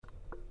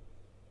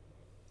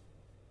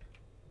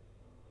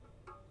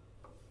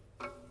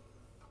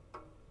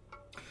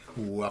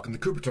Welcome to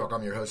Cooper Talk.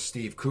 I'm your host,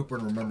 Steve Cooper,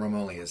 and remember, I'm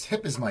only as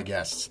hip as my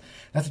guests.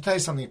 I have to tell you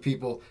something,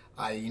 people.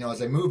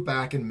 As I moved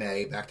back in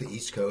May, back to the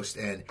East Coast,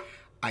 and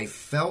I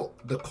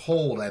felt the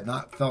cold I have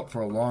not felt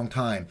for a long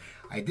time.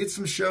 I did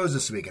some shows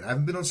this weekend. I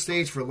haven't been on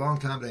stage for a long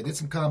time, but I did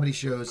some comedy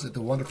shows at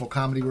the wonderful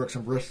Comedy Works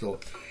in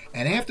Bristol.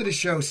 And after the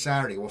show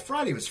Saturday, well,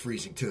 Friday was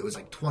freezing too. It was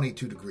like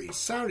 22 degrees.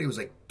 Saturday was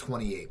like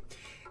 28.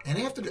 And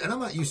I'm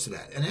not used to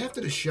that. And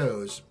after the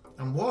shows,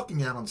 I'm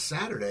walking out on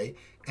Saturday,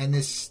 and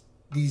these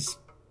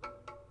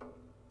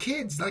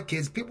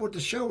people at the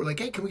show were like,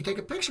 hey, can we take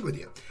a picture with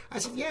you? I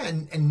said, yeah,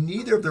 and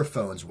neither of their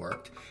phones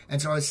worked.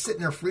 And so I was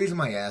sitting there freezing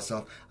my ass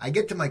off. I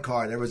get to my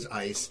car, there was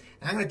ice.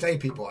 And I'm going to tell you,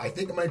 people, I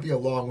think it might be a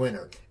long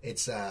winter.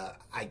 It's, I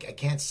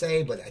can't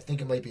say, but I think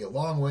it might be a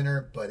long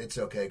winter, but it's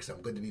okay because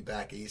I'm good to be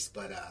back east.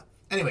 But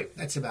anyway,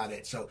 that's about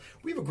it. So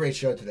we have a great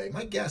show today.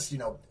 My guest,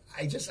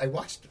 I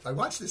watched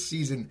the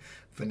season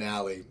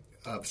finale,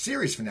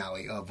 series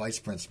finale of Vice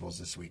Principals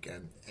this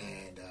weekend,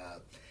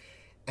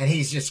 and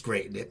he's just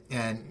great in it.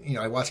 And,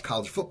 I watch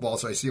college football,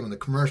 so I see him in the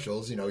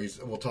commercials.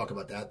 We'll talk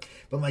about that.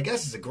 But my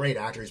guest is a great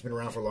actor. He's been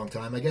around for a long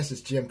time. My guest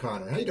is Jim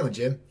Connor. How you doing,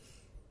 Jim?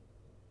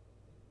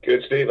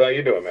 Good, Steve. How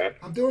you doing, man?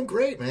 I'm doing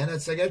great, man. I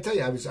got to tell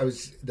you, I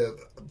was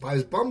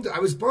bummed. I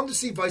was bummed to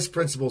see Vice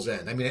Principals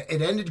end. I mean,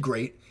 it ended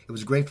great. It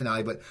was a great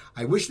finale, but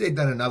I wish they'd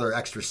done another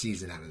extra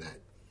season out of that.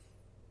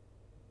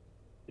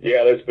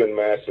 Yeah, there's been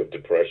massive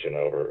depression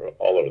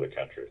all over the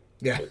country.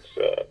 Yeah. It's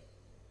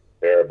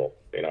terrible.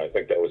 I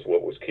think that was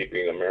what was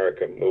keeping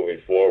America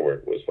moving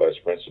forward was Vice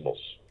Principals.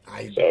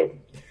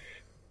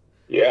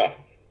 Yeah,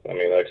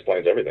 that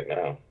explains everything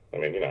now.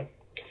 They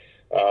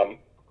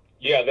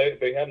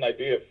had an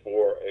idea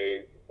for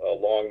a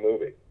long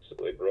movie, so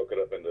they broke it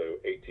up into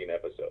 18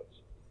 episodes.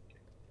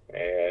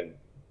 And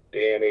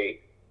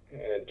Danny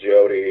and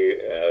Jody,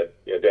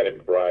 Danny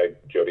McBride,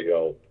 Jody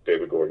Hill,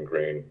 David Gordon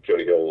Green.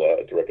 Jody Hill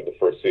directed the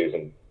first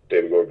season.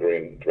 David Gordon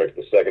Green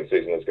directed the second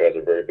season. Those guys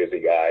are very busy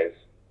guys.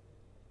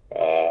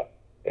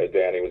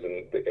 Danny was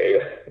in the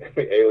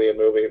Alien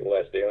movie, the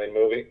last Alien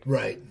movie.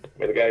 Right.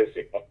 The guy's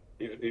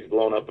he's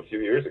blown up a few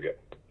years ago,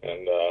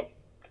 and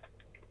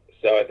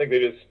so I think they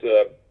just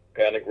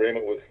had an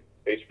agreement with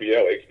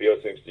HBO.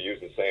 HBO seems to use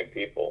the same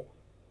people.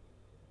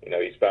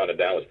 Eastbound and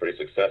Down was pretty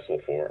successful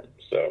for him,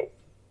 so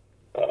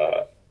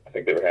I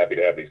think they were happy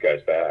to have these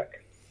guys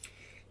back.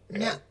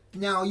 Now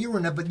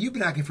but you've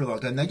been acting for a long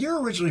time. Now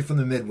you're originally from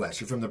the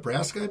Midwest. You're from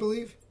Nebraska, I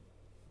believe.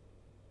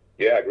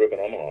 Yeah, I grew up in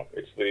Omaha.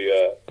 It's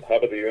the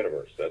hub of the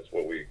universe. That's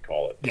what we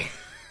call it.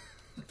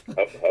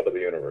 hub of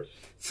the universe.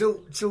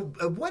 So,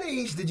 at what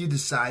age did you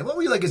decide? What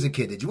were you like as a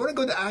kid? Did you want to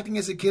go into acting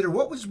as a kid, or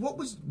what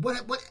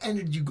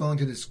ended you going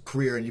to this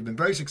career? And you've been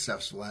very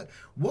successful at.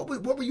 What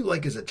were you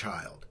like as a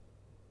child?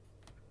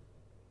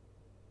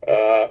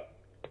 Well,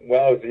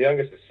 I was the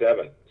youngest of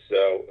 7,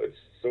 so it's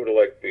sort of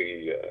like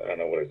the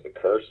the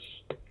curse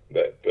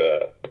that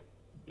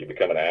you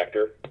become an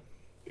actor,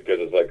 because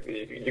it's like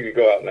you could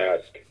go out and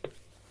ask.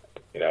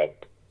 A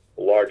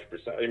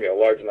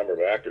large number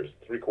of actors,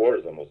 3/4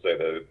 of them will say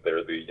that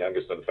they're the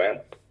youngest in the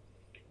family.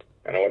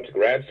 And I went to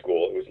grad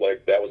school. It was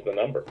like that was the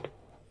number.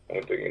 I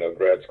went to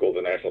grad school at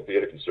the National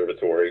Theater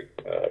Conservatory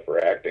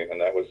for acting, and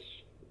that was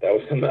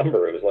the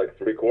number. It was like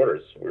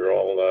 3/4. We were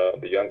all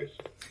the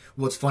youngest.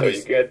 Well, it's funny.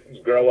 So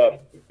you grow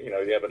up. You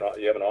have an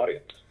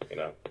audience.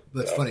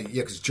 That's funny.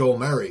 Yeah, because Joel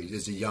Murray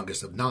is the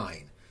youngest of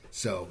 9.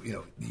 So,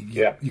 you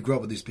grow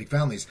up with these big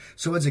families.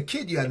 So as a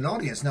kid, you had an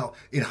audience. Now,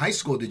 in high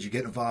school, did you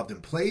get involved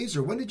in plays,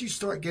 or when did you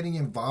start getting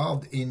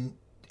involved in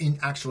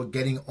actual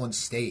getting on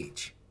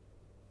stage?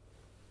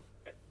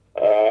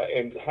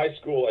 In high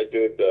school, I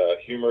did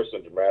humorous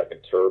and dramatic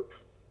and terp.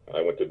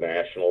 I went to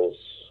nationals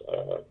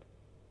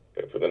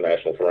for the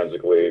National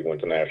Forensic League, went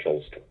to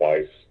nationals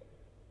twice.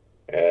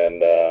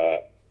 And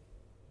I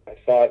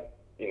thought,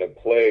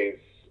 plays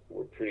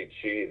were pretty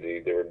cheesy.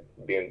 They were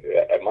being,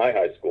 at my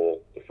high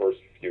school, the first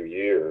few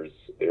years,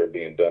 they were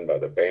being done by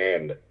the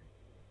band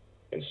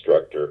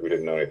instructor who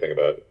didn't know anything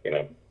about,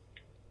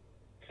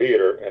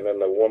 theater. And then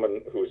the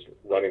woman who was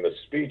running the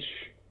speech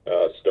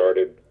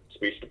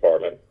speech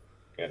department,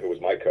 and who was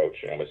my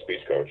coach, I'm a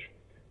speech coach.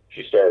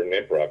 She started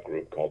an improv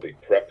group called the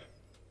Prep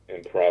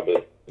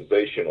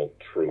Improvisational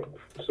Troupe.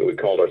 So we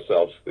called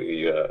ourselves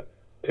the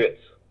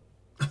Pits.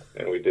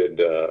 And we did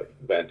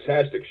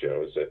fantastic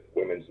shows at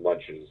women's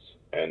lunches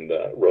and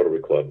Rotary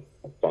Club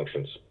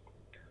functions.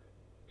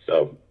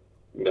 So,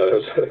 we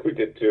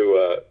did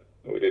two.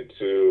 We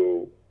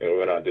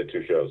went on and did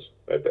 2 shows,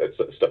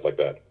 stuff like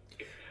that.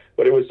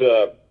 But it was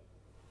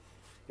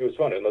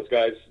fun, and those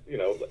guys,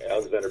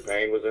 Alexander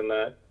Payne was in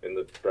the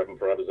Prep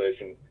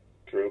Improvisation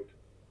Troupe.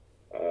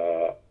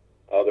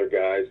 Other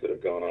guys that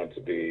have gone on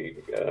to be,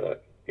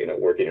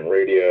 working in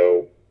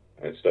radio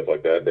and stuff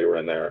like that, they were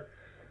in there.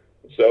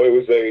 So it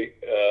was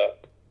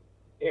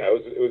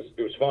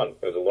it was fun.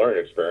 It was a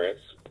learning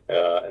experience.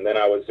 And then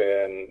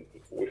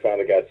we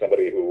finally got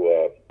somebody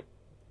who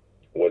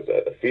was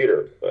a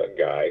theater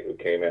guy who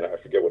came in. I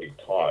forget what he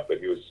taught, but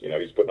he was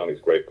putting on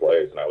these great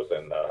plays, and I was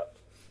in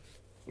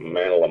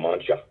Man of La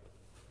Mancha.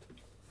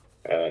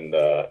 And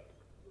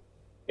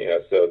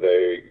So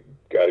they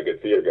got a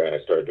good theater guy, and I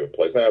started doing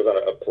plays. Then I was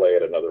on a play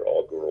at another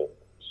all-girl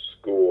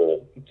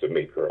school to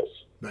meet girls.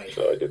 Right.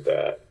 So I did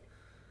that.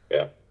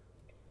 Yeah.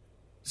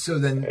 So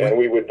then, and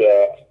we would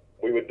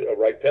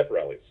write pep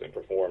rallies and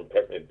perform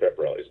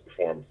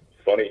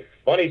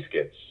funny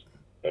skits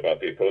about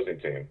the opposing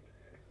team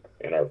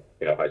in our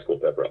high school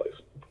pep rallies.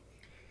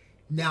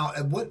 now,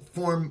 at what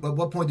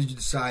point did you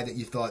decide that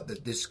you thought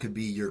that this could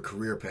be your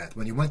career path?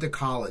 When you went to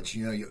college,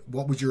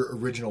 what was your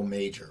original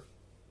major?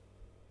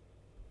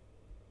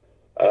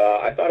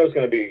 I thought I was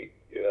going to be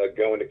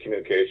going to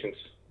communications.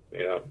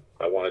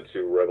 I wanted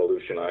to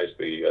revolutionize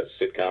the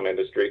sitcom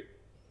industry,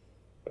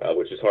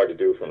 which is hard to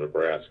do from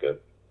Nebraska.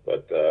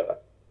 But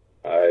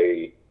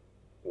I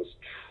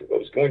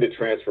was going to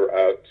transfer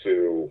out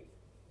to,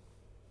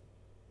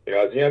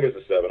 I was young as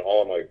a 7.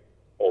 All of my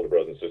older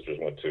brothers and sisters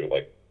went to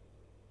like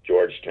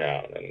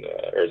Georgetown and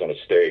Arizona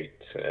State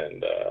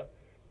and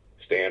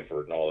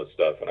Stanford and all this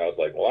stuff, and I was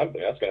like, well,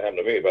 that's going to happen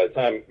to me. By the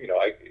time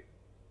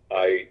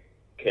I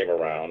came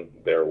around,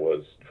 there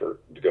was for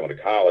going to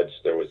college,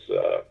 there was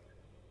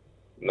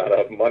not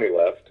enough money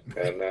left,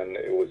 and then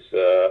it was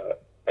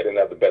I didn't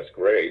have the best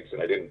grades,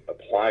 and I didn't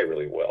apply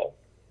really well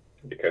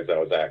because I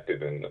was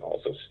active in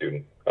also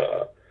student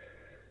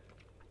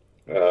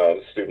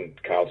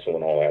council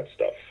and all that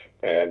stuff,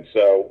 and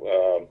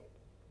so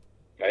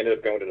I ended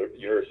up going to the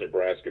University of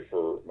Nebraska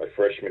for my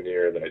freshman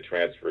year. Then I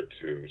transferred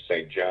to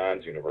St.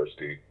 John's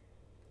University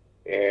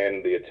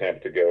in the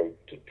attempt to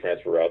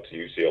transfer out to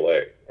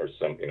UCLA or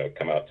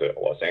come out to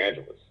Los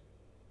Angeles.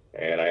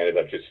 And I ended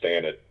up just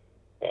staying at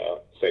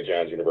St.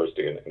 John's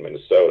University in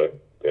Minnesota.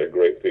 They had a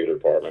great theater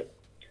department.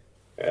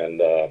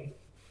 And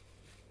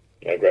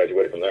I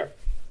graduated from there.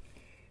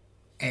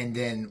 And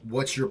then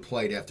what's your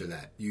plight after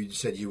that? You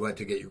said you went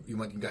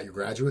and got your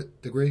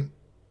graduate degree?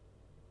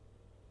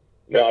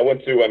 No, I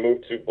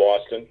moved to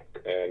Boston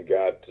and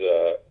got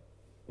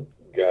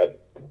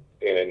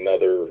in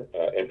another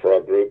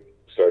improv group.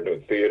 Started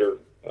doing theater.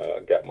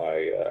 Got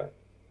my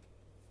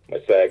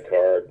SAG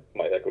card,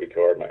 my equity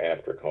card, my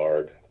AFTRA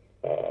card.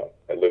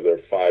 I lived there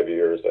 5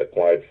 years. I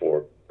applied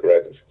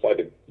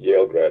to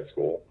Yale grad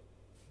school,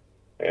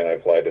 and I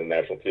applied to the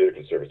National Theater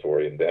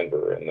Conservatory in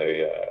Denver, and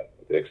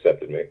they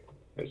accepted me.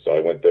 And so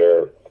I went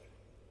there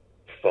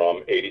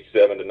from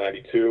 87 to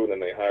 92, and then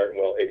they hired,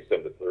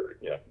 87 to 30,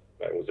 yeah.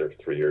 I was there for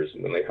 3 years,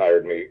 and then they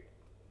hired me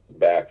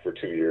back for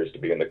 2 years to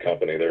be in the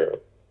company. They're,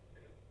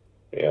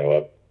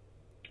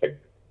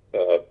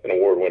 an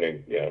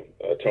award-winning,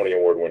 Tony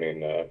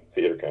Award-winning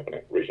theater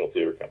company, regional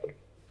theater company.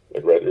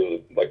 It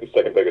was like the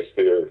second biggest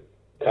theater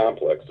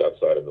complex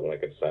outside of the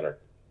Lincoln Center.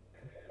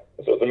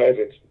 And so it's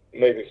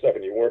amazing stuff.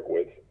 And you work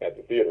with at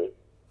the theater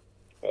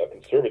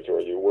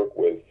conservatory. You work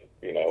with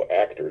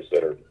actors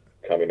that are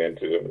coming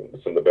into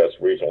some of the best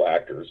regional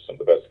actors, some of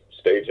the best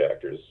stage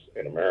actors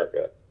in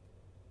America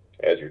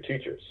as your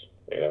teachers.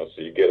 So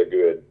you get a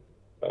good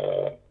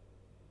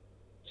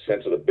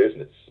sense of the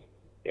business.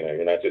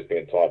 You're not just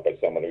being taught by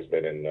someone who's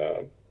been in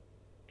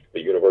the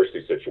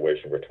university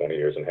situation for 20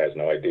 years and has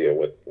no idea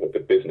what the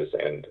business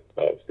end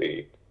of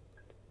the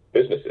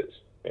business is.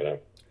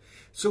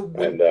 So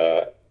when,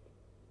 I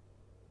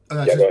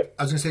was going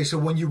to say, so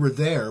when you were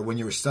there, when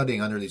you were studying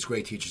under these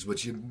great teachers,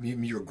 which you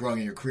were growing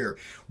in your career,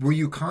 were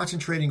you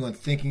concentrating on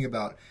thinking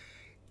about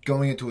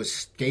going into a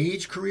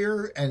stage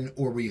career,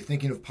 or were you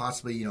thinking of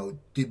possibly,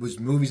 was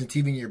movies and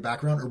TV in your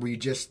background, or were you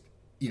just,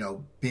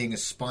 being a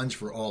sponge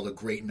for all the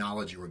great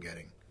knowledge you were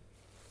getting?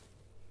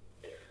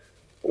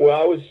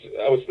 Well, I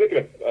was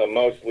thinking of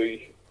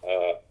mostly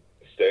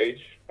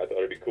stage. I thought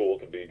it'd be cool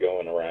to be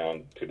going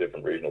around to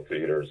different regional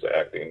theaters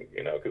acting,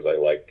 because I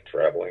like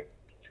traveling.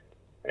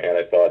 And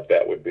I thought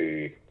that would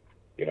be,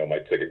 my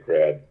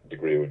grad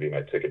degree would be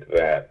my ticket to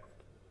that.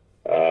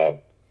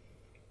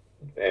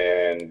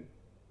 And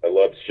I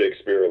loved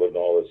Shakespeare. I loved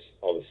all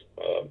this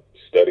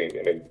studying.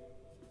 I mean,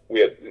 we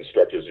had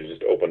instructors who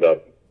just opened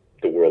up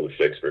the world of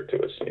Shakespeare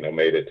to us.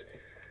 Made it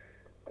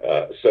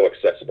so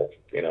accessible.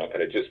 And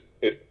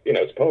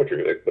it's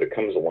poetry, but it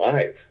comes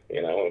alive.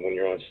 And when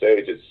you're on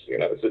stage, it's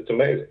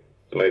amazing.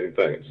 It's an amazing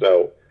thing.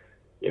 So,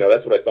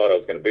 that's what I thought I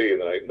was going to be.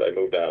 And then I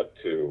moved out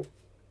to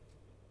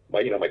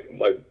I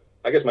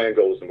guess my end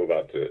goal was to move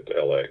out to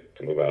LA,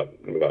 to move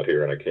out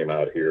here. And I came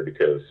out here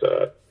because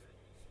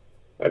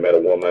I met a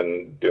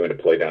woman doing a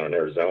play down in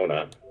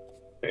Arizona,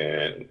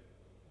 and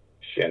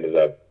she ended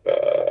up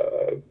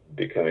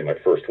becoming my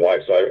first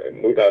wife. So I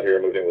moved out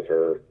here, moved in with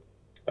her,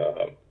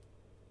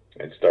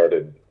 and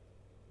started,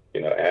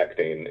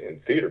 acting in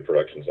theater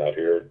productions out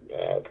here.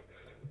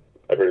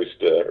 I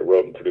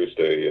wrote and produced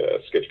a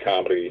sketch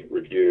comedy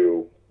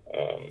review.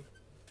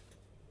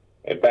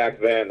 And back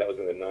then, that was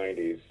in the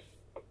 90s,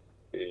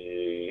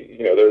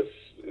 there's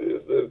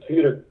the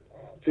theater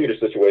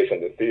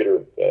situation, the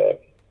theater,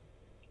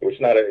 which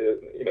not a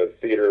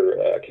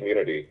theater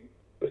community,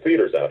 the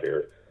theaters out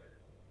here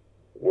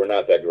were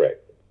not that great.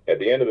 At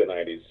the end of the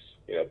 90s,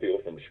 people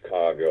from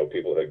Chicago,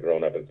 people that had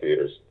grown up in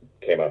theaters,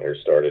 came out here,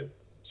 started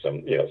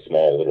some,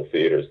 small little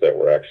theaters that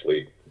were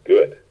actually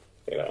good,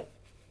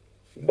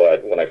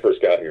 But when I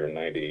first got here in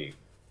 90,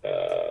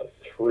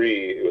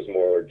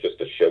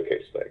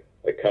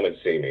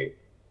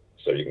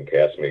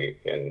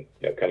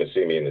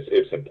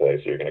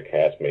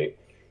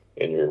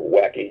 in your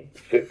wacky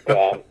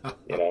sitcom,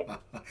 you know.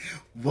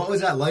 What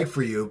was that like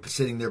for you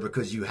sitting there,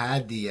 because you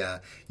had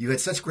you had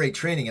such great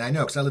training? And I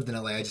know, because I lived in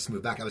LA, I just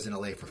moved back. I was in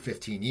LA for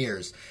 15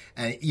 years,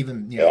 and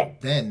even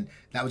then,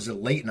 that was the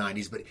late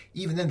 90s. But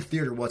even then, the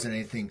theater wasn't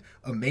anything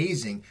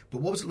amazing.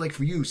 But what was it like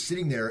for you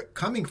sitting there,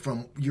 coming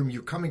from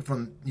you're coming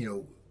from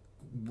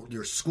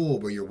your school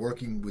where you're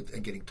working with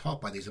and getting taught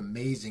by these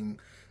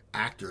amazing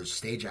actors,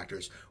 stage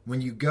actors?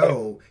 When you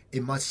go,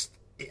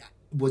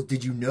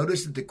 did you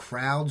notice that the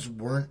crowds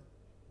weren't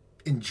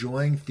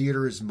enjoying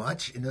theater as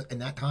much in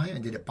that time,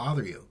 and did it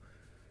bother you?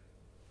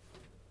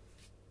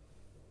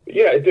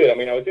 Yeah, it did. I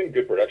mean, I was in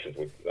good productions.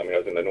 I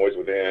was in The Noise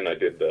Within. I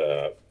did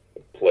a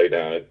play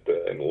down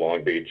in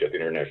Long Beach at the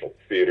International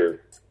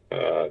Theater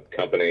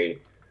Company.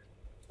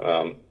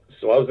 So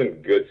I was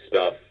in good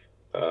stuff,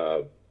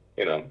 but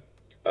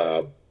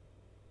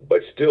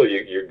still,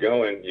 you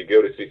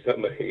go to see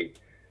somebody,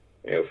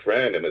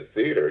 friend in a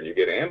theater, and you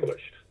get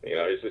ambushed.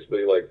 It's just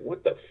be like,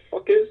 what the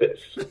fuck is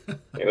this?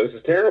 This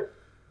is terrible.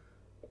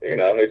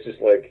 It's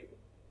just like,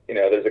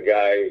 there's a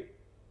guy,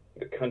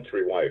 The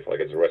Country Wife, like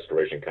it's a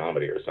restoration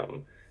comedy or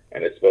something,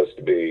 and it's supposed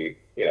to be,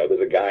 there's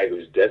a guy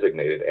who's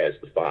designated as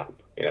the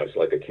fop. It's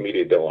like a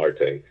commedia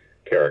dell'arte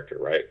character,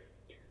 right?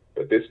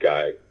 But this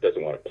guy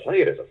doesn't want to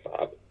play it as a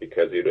fop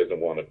because he doesn't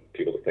want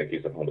people to think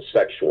he's a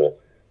homosexual,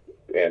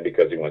 and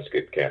because he wants to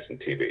get cast in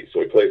TV.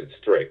 So he plays it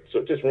straight. So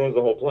it just ruins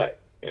the whole play.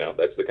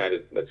 That's the kind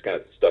of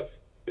stuff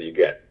that you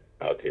get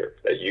out here,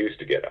 that you used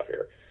to get out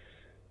here.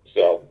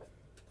 So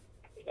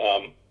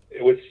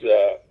it was,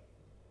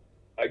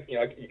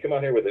 you come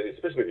out here with it,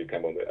 especially if you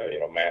come with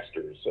a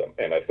master's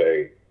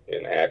MFA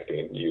in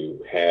acting,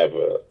 you have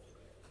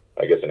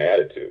an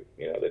attitude,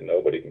 that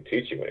nobody can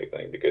teach you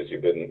anything because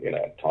you've been,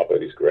 taught by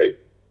these great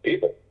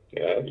people.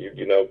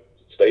 You know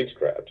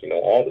stagecraft,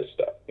 all this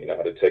stuff. You know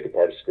how to take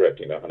apart a script.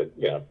 You know how to,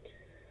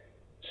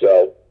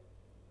 So,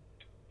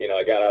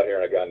 I got out here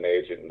and I got an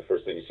agent, and the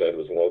first thing he said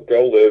was, well,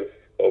 go live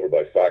over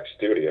by Fox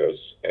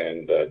Studios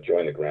and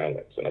join the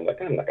Groundlings. And I'm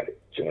like, I'm not going to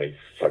join a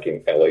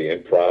fucking LA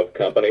improv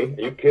company.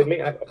 Are you kidding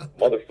me? I have a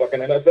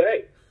motherfucking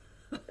MFA,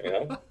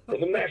 from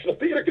the National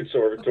Theater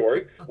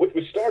Conservatory, which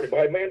was started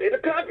by a mandate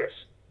of Congress.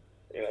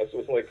 So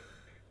it's like,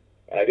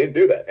 and I didn't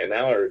do that. And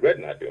now I regret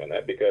not doing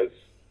that because,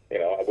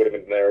 I would have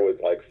been there with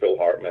like Phil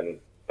Hartman,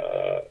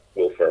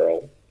 Will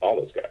Ferrell, all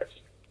those guys.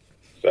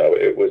 So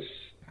it was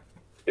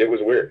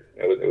weird.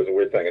 It was a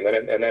weird thing. And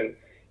then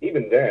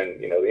even then,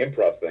 the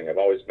improv thing, I've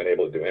always been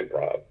able to do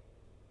improv.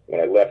 When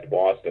I left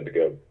Boston to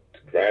go to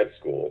grad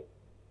school,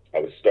 I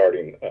was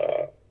starting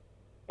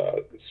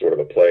sort of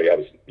a play. I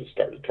was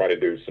trying to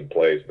do some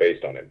plays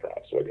based on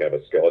improv. So I'd have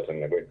a skeletal,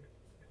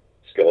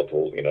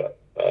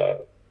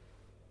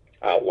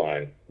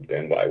 outline.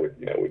 Then I would,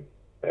 we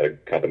had a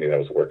company that I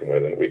was working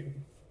with, and we'd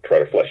try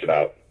to flesh it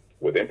out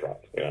with improv,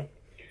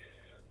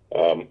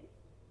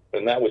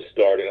 and that was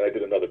starting. And I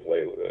did another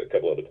play, a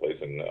couple other plays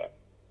in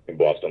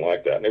Boston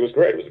like that, and it was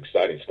great. It was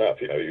exciting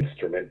stuff, you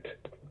instrument,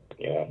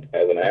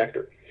 as an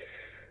actor.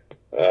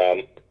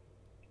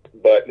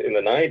 But in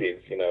the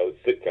 90s,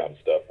 sitcom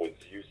stuff was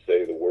you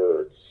say the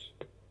words,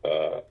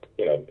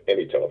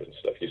 any television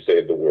stuff, you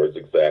say the words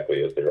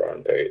exactly as they are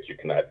on page. You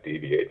cannot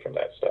deviate from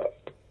that stuff,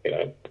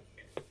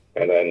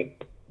 And then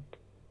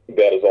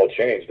that has all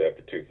changed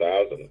after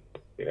 2000,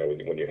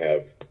 when you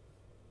have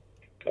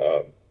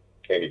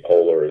Amy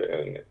Poehler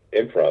and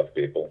improv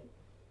people,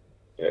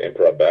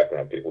 improv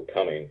background people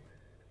coming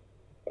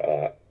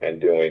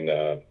and doing,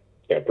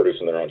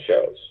 producing their own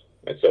shows.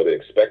 And so they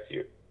expect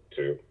you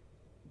to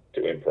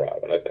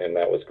improv. And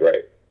that was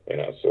great,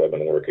 So I've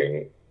been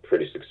working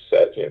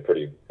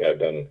I've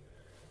done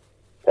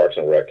Parks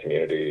and Rec,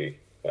 Community,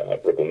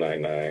 Brooklyn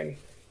Nine-Nine,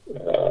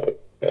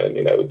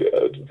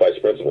 and, Vice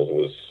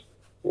Principals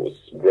was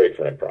great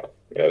for improv.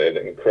 They had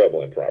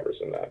incredible improvers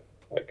in that,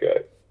 like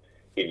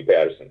Edie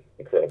Patterson,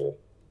 incredible.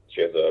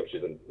 Her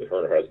and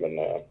her husband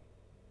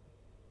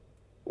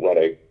run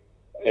a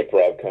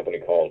improv company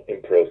called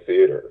Impro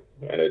Theater,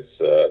 and it's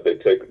they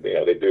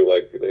do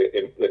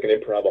they can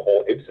improv a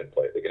whole Ibsen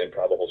play, they can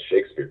improv a whole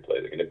Shakespeare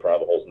play, they can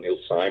improv a whole Neil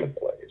Simon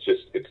play.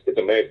 It's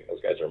amazing.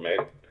 Those guys are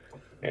amazing.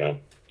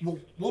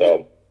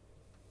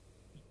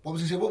 What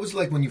was it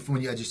like when you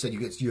as you said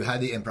you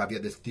had the improv, you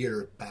had this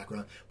theater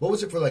background? What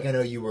was it for? Like, I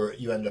know you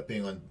ended up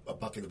being on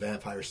Buffy the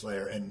Vampire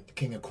Slayer and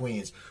King of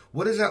Queens.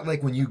 What is that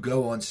like when you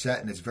go on set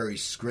and it's very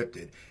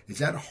scripted? Is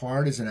that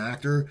hard as an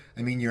actor?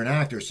 I mean, you're an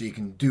actor, so you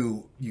can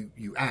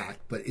you act,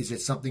 but is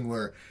it something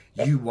where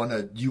you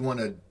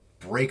wanna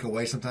break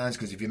away sometimes?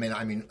 Because if you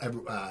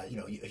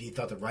he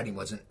thought the writing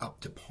wasn't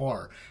up to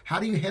par. How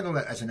do you handle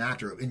that as an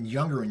actor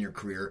younger in your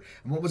career?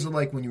 And what was it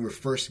like when you were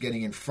first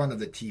getting in front of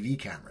the TV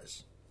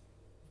cameras?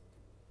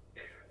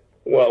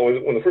 Well,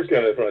 when I first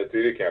got in front of the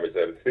TV cameras, I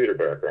had a theater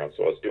background,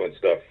 so I was doing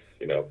stuff,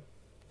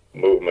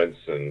 movements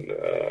and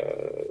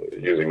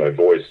using my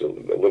voice a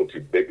little too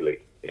bigly,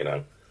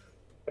 I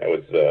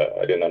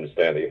didn't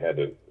understand that you had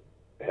to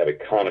have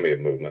economy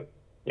of movement,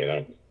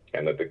 and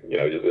that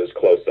there's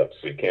close-ups,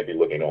 so you can't be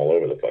looking all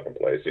over the fucking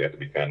place. You have to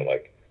be kind of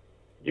like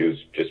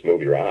just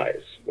move your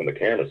eyes when the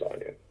camera's on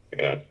you,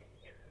 you know,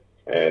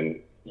 and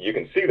you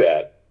can see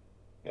that.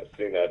 I've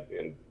seen that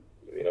in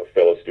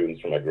fellow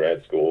students from my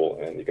grad school,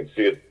 and you can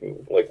see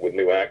it like with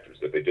new actors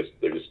that they're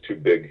just too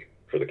big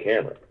for the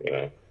camera, you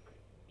know.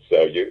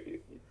 So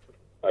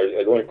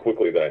I learned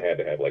quickly that I had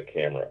to have like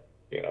camera,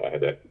 I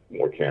had that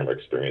more camera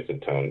experience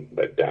and tone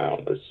that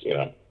down. There's,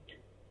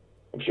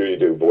 I'm sure you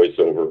do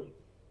voiceover,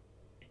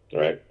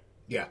 right?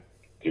 Yeah.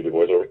 Do you do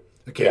voiceover?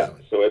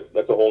 Occasionally. Yeah. So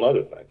it's a whole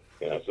other thing,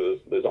 So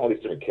there's all these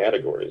different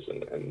categories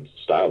and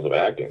styles of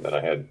acting that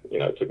I had,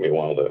 it took me a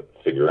while to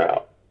figure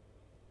out.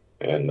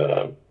 And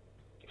so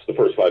the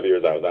first 5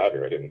 years I was out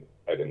here,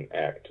 I didn't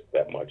act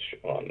that much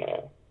on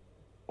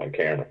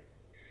camera.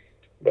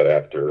 But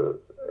after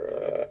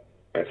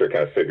I kind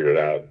of figured it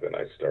out, then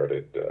I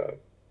started.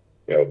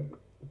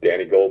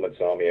 Danny Goldman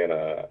saw me in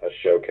a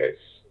showcase,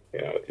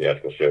 a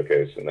theatrical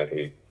showcase, and then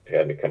he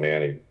had me come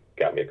in. He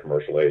got me a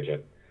commercial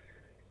agent,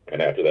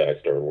 and after that, I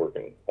started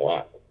working a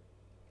lot,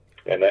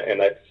 and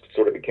that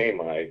sort of became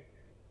my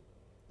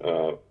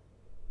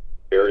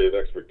area of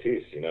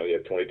expertise. You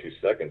have 22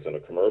 seconds in a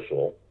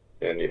commercial,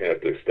 and you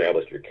have to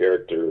establish your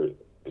character,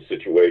 the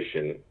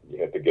situation. You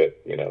have to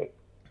get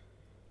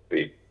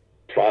the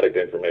product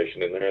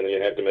information in there, and then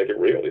you have to make it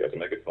real. You have to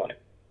make it funny.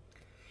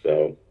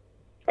 So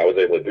I was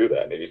able to do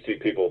that. And you see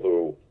people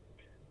who,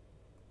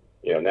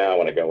 now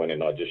when I go in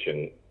and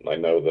audition, I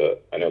know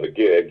the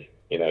gig.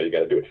 You got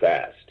to do it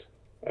fast.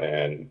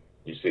 And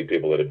you see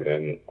people that have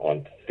been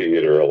on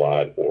theater a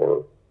lot,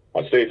 or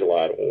on stage a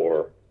lot,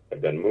 or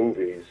have done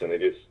movies, and they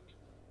just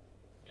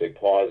take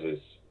pauses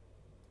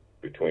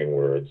between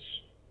words,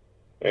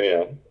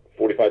 and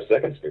 45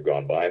 seconds have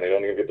gone by, and they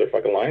don't even get their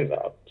fucking lines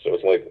out. So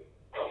it's like,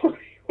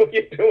 what are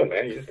you doing,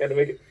 man? You just got to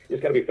make it. You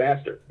just got to be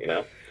faster,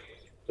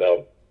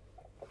 So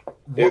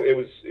it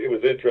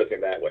was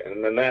interesting that way,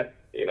 and then that,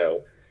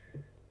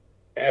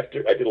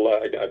 after I did a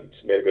lot, I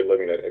made a good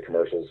living at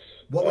commercials.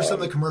 What were some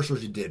of the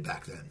commercials you did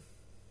back then?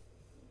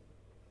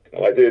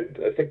 Well, I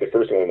think the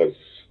first one was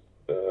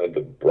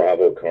the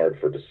Bravo card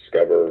for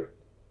Discover.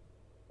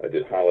 I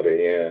did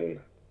Holiday Inn.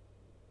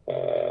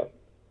 I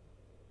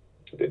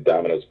did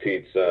Domino's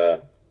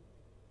Pizza.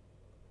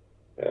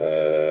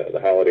 The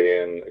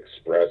Holiday Inn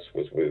Express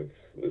was with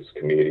this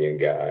comedian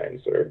guy,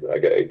 and so I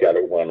got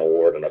won an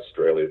award in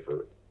Australia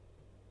for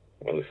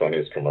one of the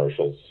funniest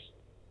commercials.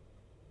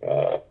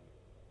 I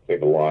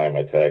think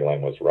my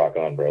tagline was "Rock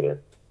on,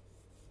 brother,"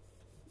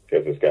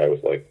 because this guy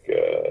was like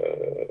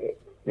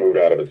moved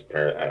out of his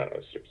parent. I don't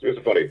know. It was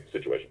a funny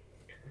situation.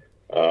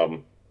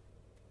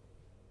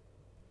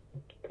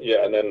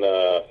 Yeah, and then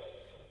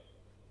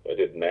I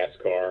did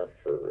NASCAR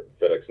for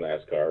FedEx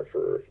NASCAR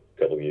for a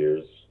couple of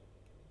years.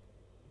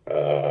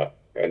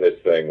 And this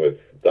thing with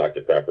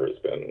Dr. Pepper has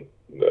been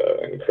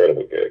an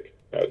incredible gig.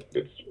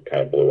 It's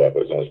kind of blew up. It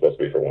was only supposed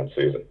to be for one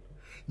season.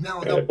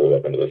 Now it blew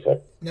up into this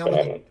whole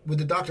phenomenon. With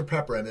the Dr.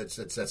 Pepper, and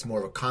that's more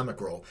of a comic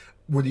role.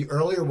 Were the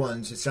earlier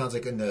ones? It sounds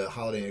like in the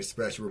Holiday Inn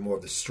Express, you were more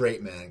of the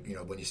straight man.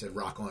 When you said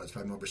rock on, it's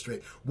probably more of a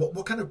straight.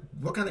 What kind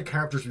of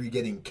characters were you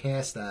getting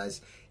cast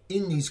as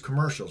in these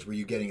commercials? Were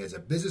you getting as a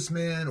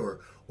businessman or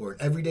an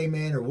everyday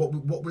man, or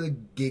what were the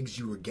gigs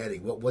you were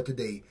getting? What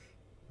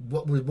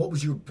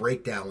was your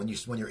breakdown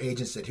when your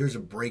agent said, "Here's a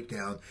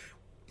breakdown.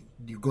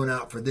 You're going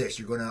out for this.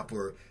 You're going out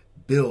for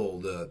Bill,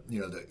 the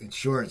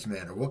insurance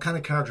man," or what kind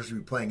of characters were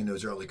you playing in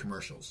those early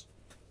commercials?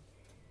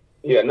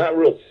 Yeah, not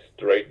real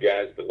straight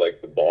guys, but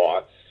like the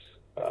boss,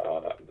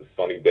 the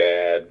funny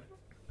dad,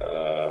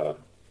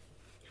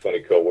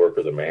 funny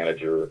coworker, the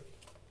manager,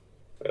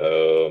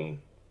 the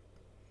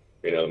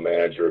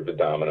manager of the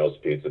Domino's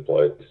Pizza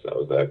place. I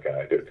was that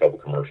guy. I did a couple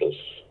commercials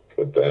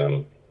with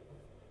them.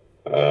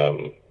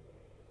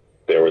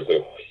 There was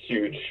a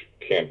huge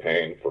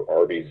campaign for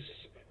Arby's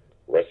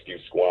Rescue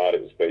Squad.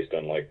 It was based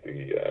on like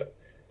the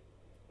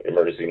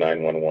emergency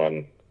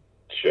 911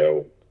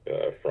 show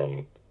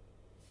from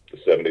the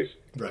 70s.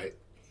 Right.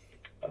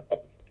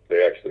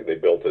 They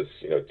built this,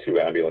 two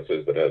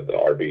ambulances that had the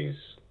Arby's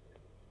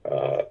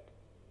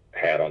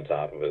hat on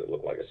top of it. It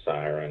looked like a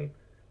siren.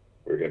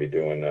 We were going to be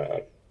doing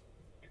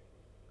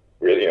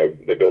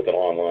they built an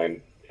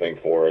online thing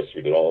for us.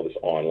 We did all of this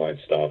online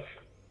stuff,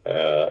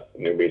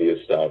 new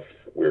media stuff.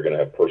 We were going to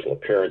have personal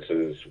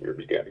appearances. We were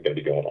going to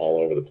be going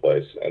all over the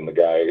place. And they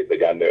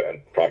got new,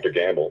 and Procter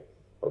Gamble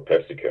or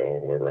PepsiCo or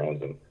whoever owns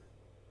them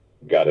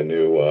got a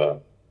new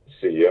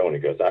CEO, and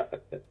he goes, I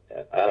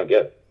don't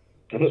get it.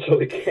 And so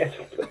they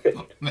canceled it.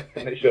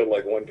 And they showed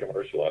like one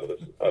commercial out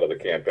of the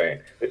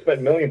campaign. They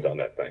spent millions on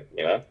that thing,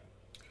 And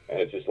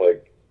it's just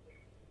like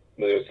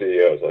the new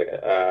CEO was like,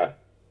 I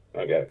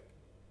don't get it.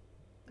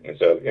 And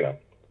so,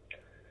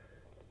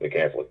 they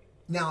canceled it.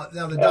 Now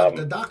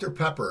the Dr.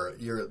 Pepper,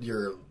 your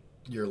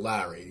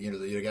Larry,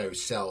 the guy who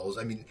sells.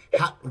 I mean,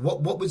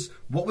 what was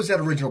that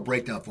original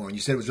breakdown for? And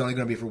you said it was only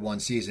going to be for one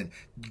season.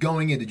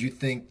 Going in, did you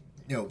think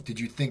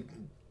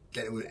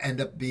that it would end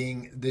up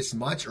being this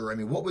much, or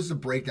what was the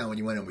breakdown when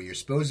you went in? Were you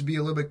supposed to be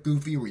a little bit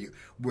goofy? Were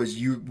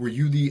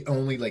you the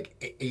only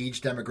like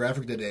age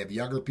demographic? Did they have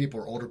younger people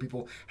or older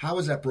people? How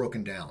was that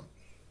broken down?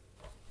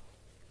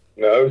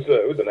 No,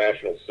 it was a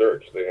national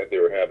search. They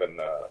were having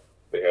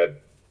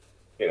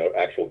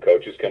actual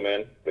coaches come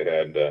in. They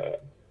had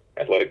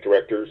athletic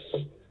directors.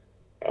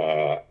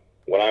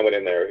 When I went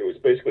in there, it was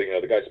basically,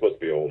 the guy's supposed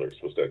to be older. He's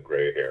supposed to have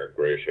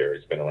grayish hair.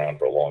 He's been around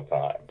for a long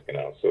time,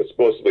 So it's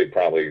supposed to be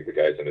probably the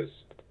guy's in his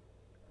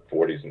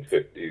 40s and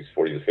 50s,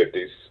 40s to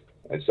 50s.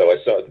 And so I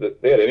saw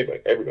that they had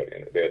everybody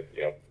in it. They had,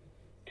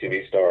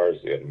 TV stars,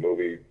 they had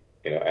movie,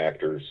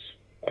 actors.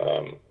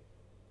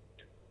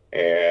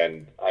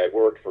 And I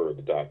worked for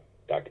the Dr.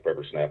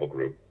 Pepper Snapple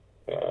Group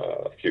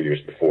a few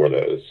years before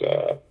those,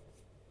 the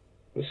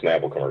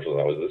Snapple commercials.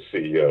 I was the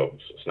CEO,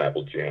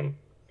 Snapple Jim.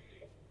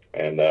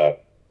 And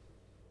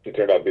it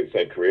turned out to be the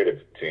same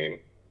creative team.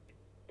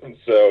 And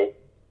so,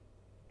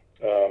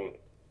 I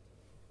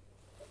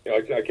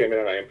came in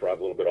and I improv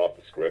a little bit off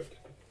the script.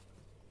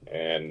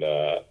 And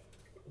it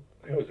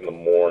was in the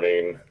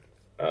morning.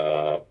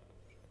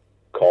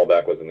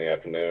 Callback was in the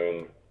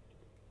afternoon.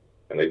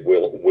 And they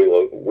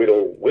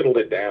whittled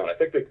it down. I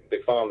think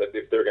they found that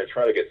if they're going to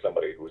try to get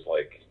somebody who was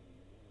like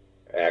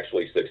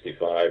actually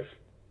 65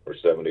 or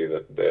 70,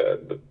 that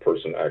the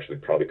person actually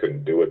probably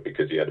couldn't do it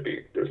because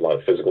there's a lot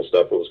of physical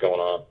stuff that was going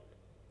on.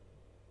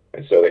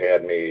 And so they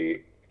had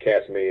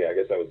cast me, I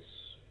guess I was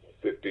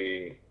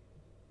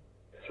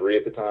 53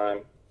 at the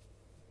time,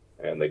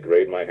 and they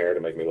grayed my hair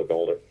to make me look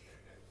older.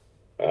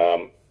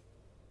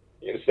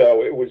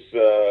 So it was,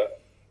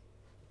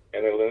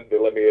 and they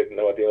let me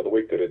know at the end of the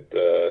week that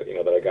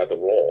that I got the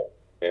role.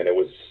 And it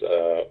was,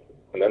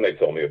 and then they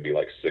told me it'd be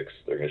like they're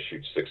going to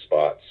shoot 6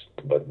 spots,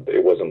 but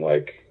it wasn't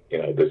like,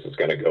 this is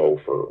going to go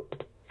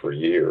for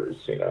years,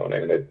 and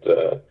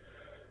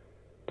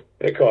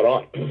it caught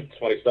on. It's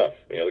funny stuff.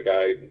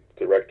 The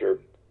director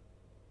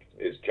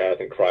is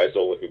Jonathan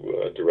Kreisel,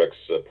 who directs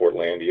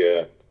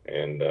Portlandia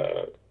and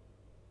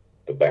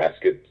The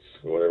Baskets,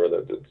 whatever,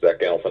 the Zach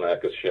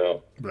Galifianakis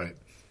show. Right.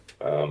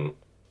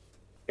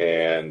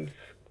 And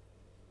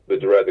the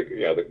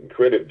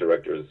creative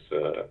director is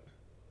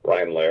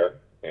Ryan Lair,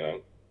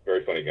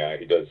 very funny guy.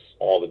 He does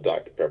all the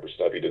Dr. Pepper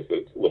stuff. He does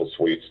the Little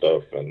Sweet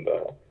stuff and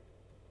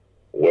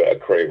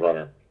Crave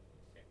Runner.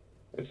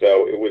 And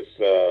so it was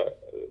the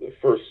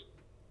first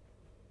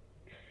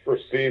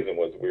season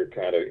was we were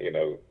kind of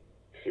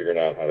figuring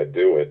out how to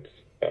do it.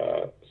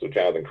 So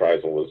Jonathan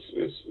Kreisel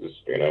is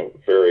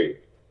very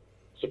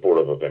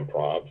supportive of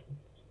improv,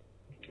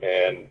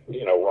 and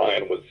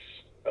Ryan was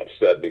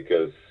upset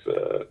because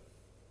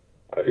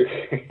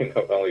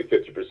only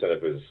 50%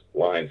 of his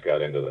lines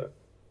got into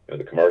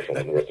the commercial,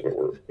 and the rest of it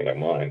were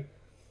mine.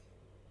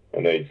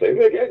 And they'd say,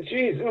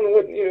 "Geez, I don't know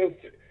what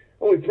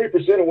only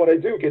 3% of what I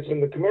do gets in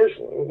the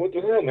commercial. What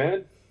the hell,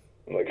 man?"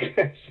 I'm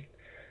like,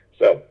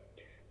 so.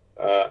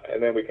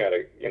 And then we kind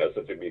of,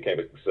 since it became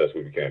a success,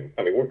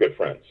 we're good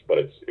friends, but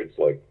it's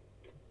like,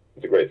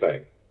 it's a great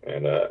thing.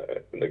 And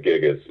the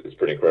gig is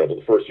pretty incredible.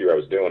 The first year I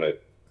was doing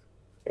it,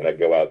 and I'd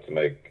go out to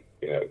go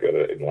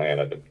to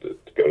Atlanta to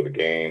go to the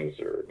games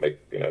or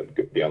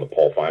be on the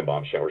Paul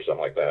Feinbaum show or something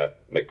like that,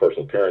 make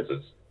personal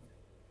appearances.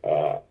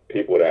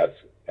 People would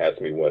ask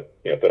me what,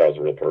 thought I was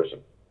a real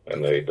person.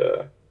 And they'd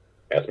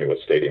ask me what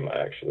stadium I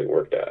actually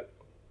worked at.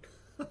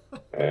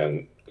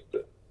 And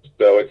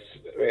so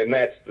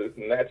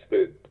that's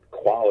the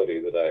quality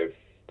that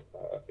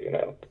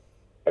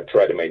I've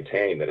tried to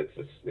maintain, that it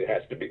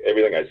has to be,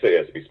 everything I say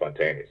has to be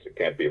spontaneous. It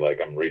can't be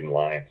like I'm reading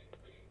lines.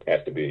 It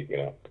has to be,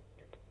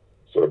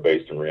 sort of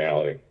based in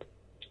reality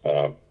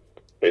of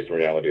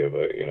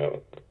a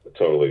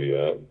totally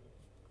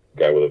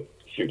guy with a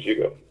huge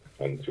ego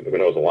and who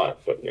knows a lot,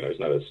 but he's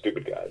not a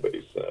stupid guy, but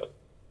he's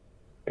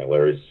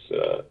Larry's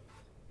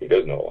he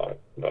does know a lot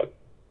about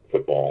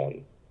football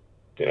and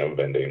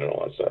vending and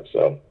all that stuff.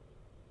 So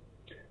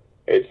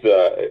it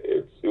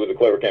was a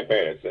clever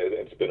campaign.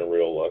 It's been a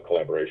real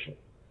collaboration,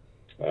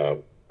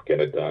 getting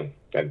it done,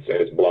 and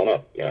it's blown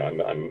up.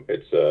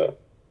 It's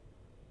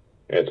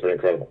been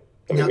incredible.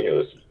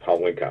 There's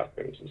Halloween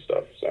costumes and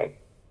stuff. So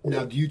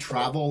now, do you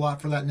travel a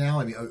lot for that now?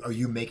 I mean, are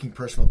you making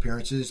personal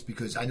appearances?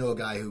 Because I know a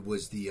guy who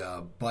was the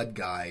Bud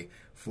guy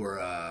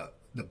for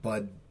the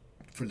Bud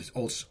for this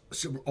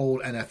super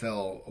old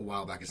NFL a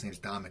while back. His name's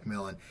Don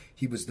McMillan.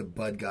 He was the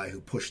Bud guy who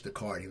pushed the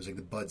cart. He was like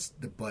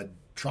the Bud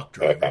truck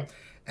driver.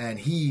 And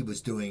he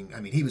was doing,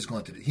 he was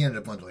going he ended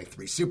up going to like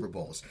 3 Super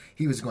Bowls.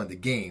 He was going to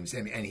games,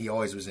 and he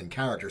always was in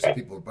character, so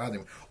people were bothering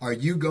him. Are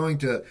you going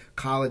to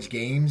college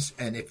games?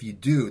 And if you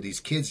do,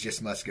 these kids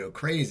just must go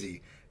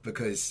crazy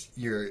because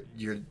you're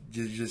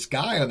this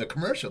guy on the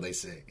commercial they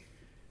see.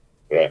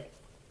 Right.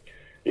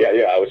 Yeah.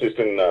 I was just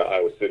in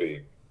Iowa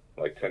City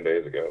like 10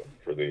 days ago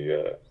for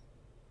the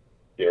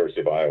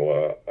University of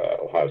Iowa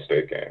Ohio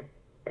State game.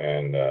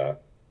 And,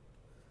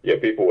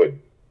 people would,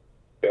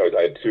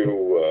 I had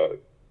 2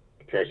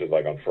 appearances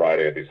like on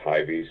Friday at these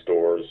Hy-Vee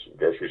stores,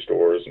 grocery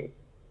stores, and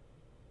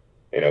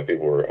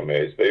people were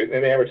amazed. They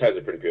advertised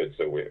it pretty good,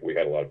 so we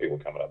had a lot of people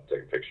coming up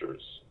taking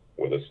pictures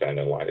with us,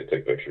 standing in line to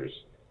take pictures.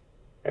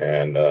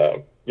 And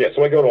so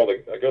I go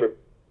to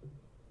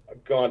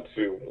I've gone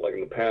to, like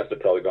in the past, I've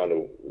probably gone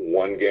to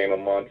 1 game a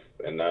month,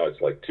 and now it's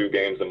like 2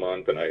 games a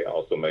month. And I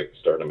also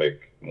starting to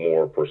make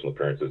more personal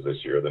appearances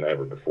this year than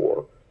ever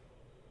before.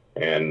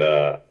 And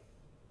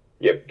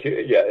Yeah,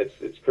 yeah,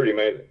 it's pretty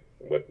amazing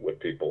what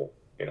people,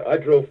 I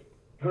drove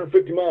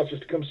 150 miles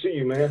just to come see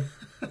you, man.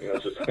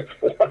 It's just like,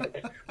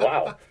 what?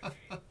 Wow.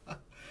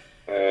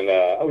 And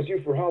I was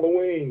due for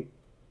Halloween,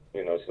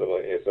 so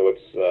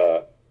it's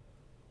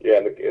yeah,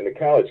 and the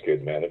college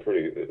kids, man, they're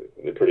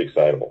pretty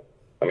excitable.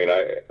 I mean,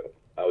 I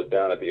was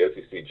down at the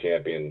SEC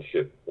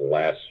championship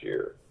last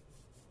year,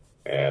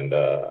 and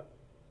I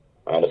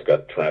almost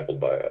got trampled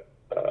by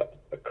a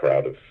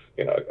crowd of,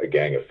 a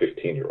gang of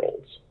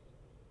 15-year-olds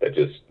that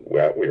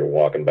we were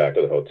walking back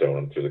to the hotel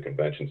room through the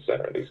convention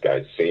center, and these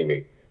guys see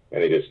me,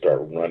 and they just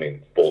start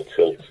running full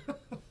tilt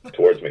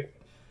towards me,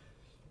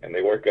 and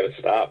they weren't going to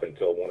stop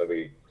until one of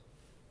the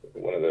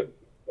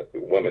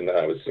women that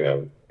I was,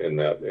 in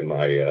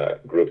my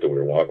group that we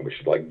were walking with,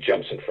 she like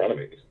jumps in front of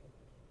me.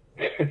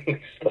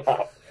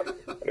 Stop.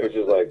 And it was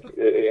just like,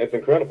 it's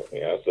incredible,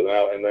 So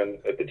now, and then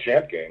at the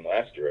champ game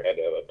last year, I had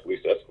to have a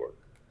police escort.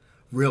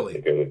 Really?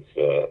 Because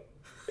it's,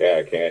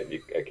 I can't.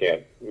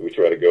 We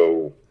try to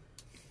go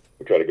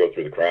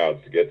through the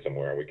crowds to get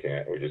somewhere, and we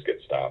can't. We just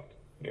get stopped.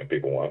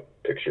 People want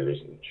pictures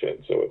and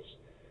shit, so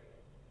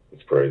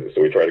it's crazy.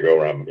 So we try to go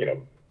around,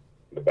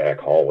 the back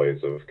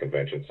hallways of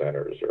convention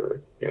centers,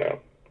 or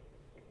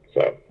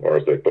or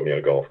else they put me in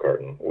a golf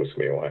cart and whisk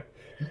me away.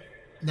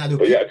 Now,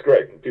 but yeah, it's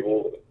great.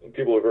 People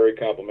are very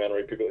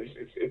complimentary.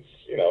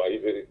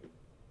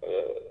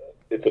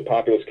 It's a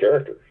populist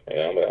character.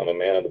 I'm a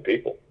man of the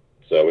people,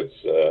 so it's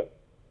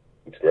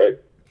great.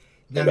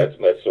 Now,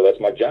 and that's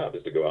my job,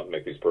 is to go out and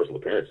make these personal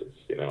appearances.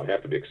 I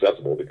have to be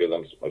accessible because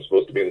I'm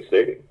supposed to be in the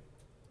stadium.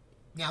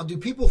 Now,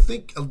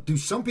 do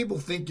some people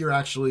think you're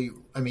actually,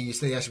 you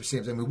say actually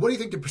Sam's, what do you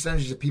think the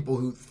percentage of people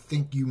who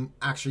think you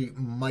actually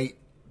might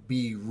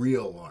be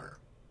real are?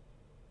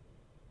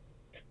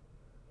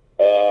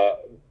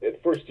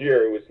 At first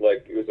year, it was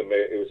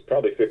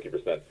probably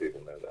 50%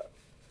 people knew that.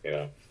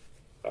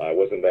 I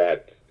wasn't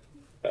that,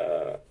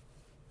 I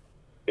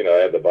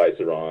had the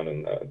visor on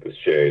and the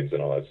shades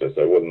and all that stuff,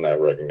 so I wasn't that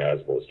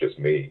recognizable. It's just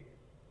me.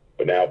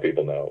 But now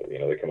people know,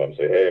 they come up and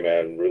say, hey,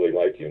 man, really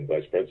like you in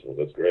Vice Principals.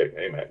 That's great.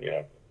 Hey, man,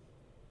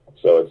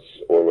 So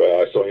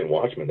I saw you in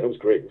Watchmen. That was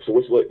great. So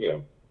what's saw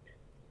you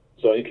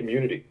in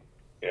Community.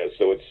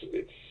 So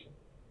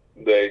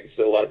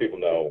so a lot of people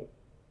know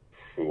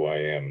who I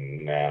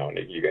am now.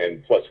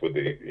 And plus with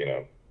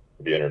the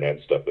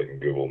internet stuff, they can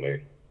Google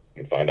me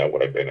and find out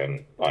what I've been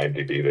in.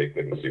 IMDb, they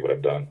can see what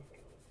I've done.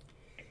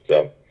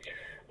 So,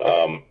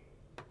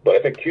 but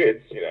I think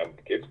kids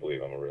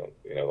believe I'm a real,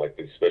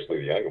 especially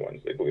the younger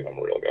ones, they believe I'm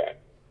a real guy.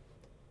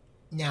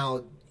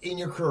 Now, in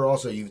your career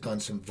also, you've done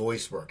some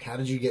voice work. How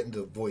did you get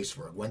into voice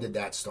work? When did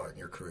that start in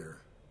your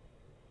career?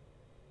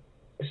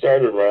 I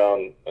started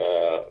around,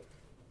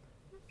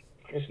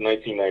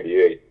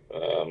 1998.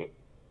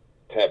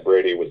 Pat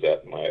Brady was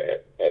at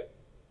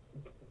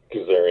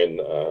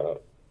Kazarian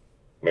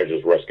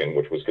Measures Ruskin,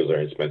 which was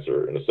Kazarian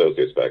Spencer and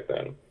Associates back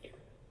then.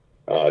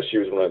 She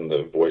was running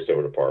the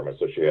voiceover department,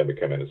 so she had to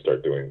come in and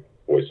start doing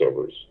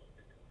voiceovers.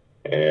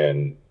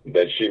 And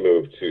then she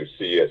moved to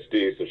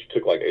CESD, so she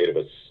took like 8 of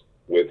us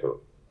with her.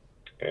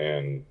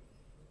 And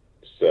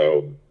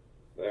so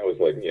that was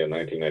like,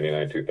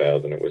 1999,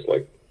 2000. It was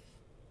like,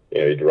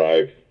 you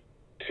drive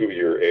to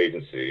your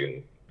agency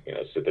and,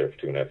 sit there for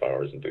 2.5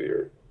 hours and do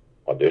your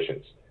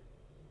auditions.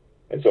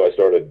 And so I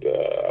started,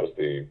 I was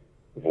the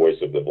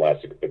voice of the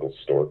Vlasic Pickle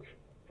Stork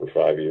for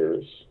 5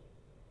 years.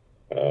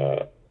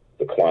 The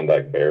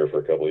Klondike Bear for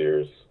a couple of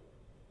years.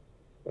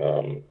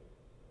 And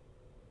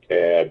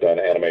I've done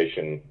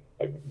animation.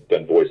 I've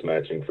done voice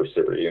matching for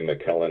Sir Ian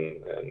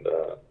McKellen and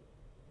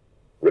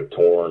Rip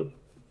Torn.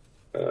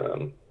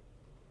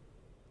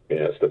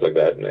 Stuff like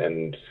that.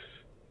 And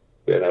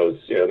then I was,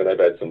 then I've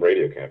had some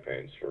radio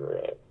campaigns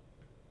for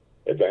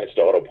Advanced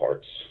Auto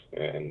Parts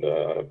and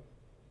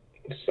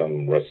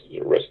some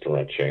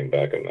restaurant chain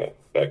back in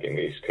the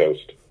East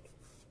Coast.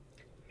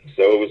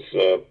 So it was,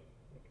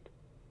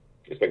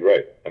 it's been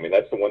great.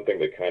 That's the one thing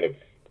that kind of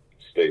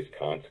stays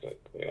constant.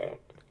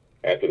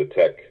 After the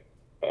tech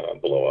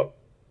blow up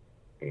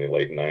in the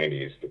late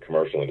 90s, the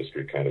commercial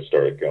industry kind of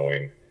started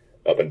going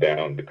up and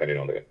down depending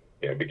on the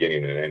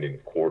beginning and ending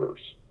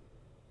quarters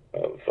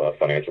of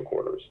financial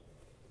quarters,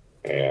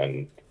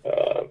 and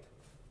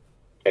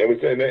it was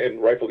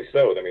and rightfully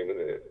so.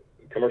 The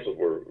commercials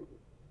were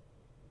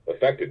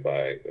affected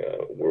by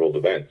world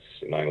events,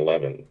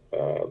 9/11,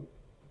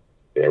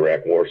 the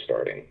Iraq War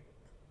starting,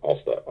 all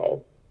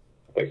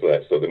things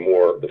like that. So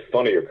the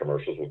funnier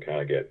commercials would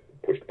kind of get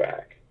pushed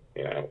back,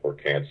 or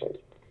canceled.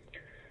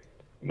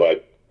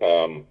 But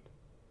so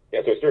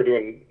I started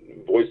doing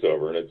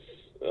voiceover, and it's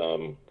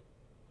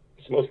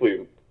most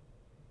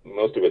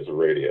of it's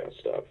radio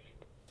stuff.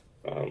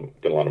 Done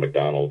a lot of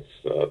McDonald's,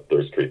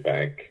 Third Street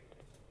Bank,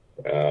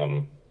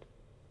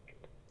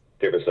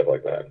 different stuff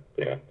like that.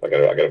 I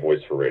got a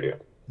voice for radio.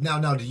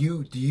 Now, do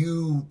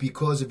you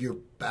because of your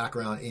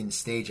background in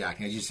stage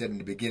acting, as you said in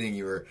the beginning,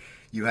 you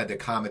had to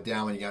calm it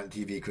down when you got on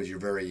TV because you're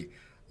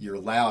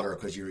louder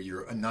because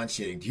you're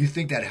enunciating. Do you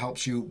think that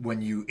helps you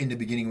in the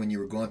beginning when you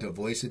were going to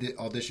voice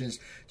auditions?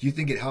 Do you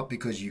think it helped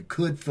because you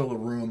could fill a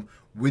room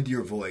with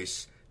your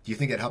voice, do you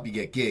think that helped you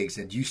get gigs?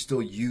 And do you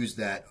still use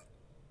that?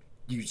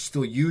 Do you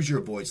still use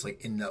your voice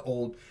like in the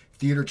old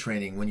theater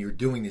training when you were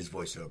doing these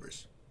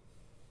voiceovers?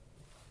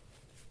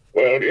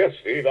 Well, yes,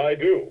 Steve, I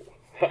do.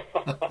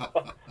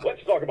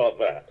 Let's talk about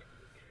that.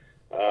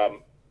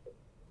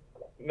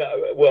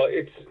 No, well,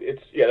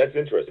 it's yeah, that's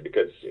interesting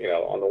because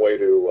on the way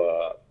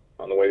to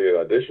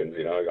auditions,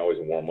 I always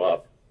warm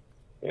up,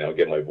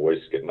 get my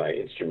voice, get my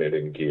instrument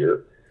in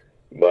gear,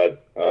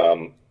 but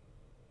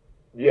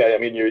yeah, I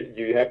mean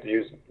you have to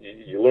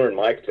you learn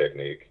mic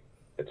technique.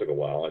 It took a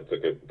while. I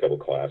took a couple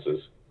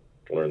classes,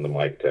 learned the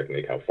mic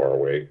technique, how far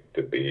away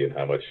to be, and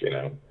how much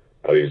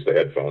how to use the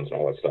headphones and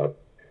all that stuff.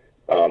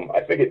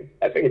 I think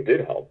it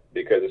did help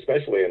because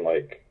especially in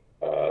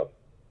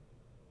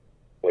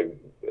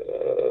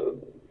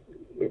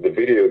the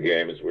video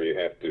games where you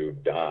have to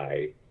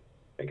die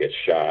and get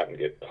shot and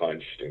get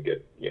punched and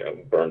get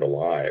burned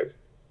alive,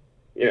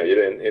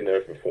 you're in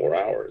there for 4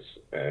 hours,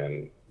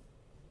 and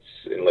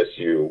unless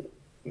you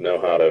know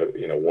how to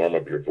warm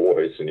up your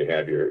voice and you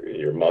have your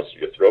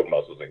throat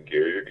muscles in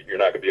gear, you're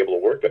not going to be able to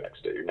work the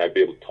next day. You're not going to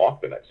be able to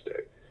talk the next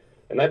day,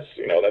 and that's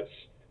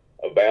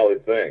a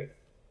valid thing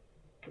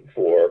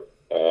for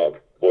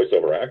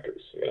voiceover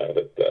actors.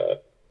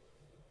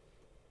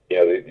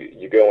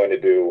 You go in to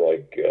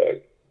do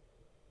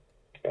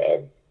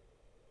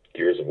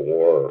Gears of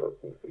War,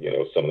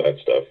 or some of that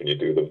stuff, and you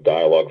do the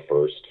dialogue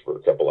first for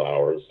a couple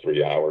hours,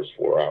 3 hours,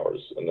 4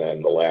 hours, and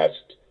then the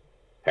last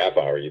half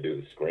hour you do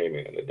the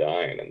screaming and the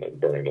dying and the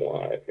burning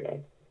alive.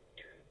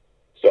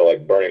 So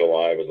like burning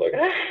alive is like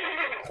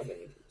and then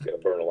you gotta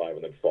burn alive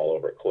and then fall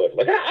over a cliff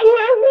like I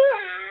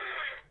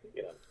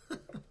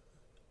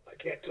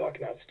can't talk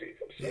now, Steve.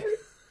 I'm sorry.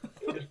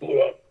 I just blew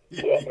up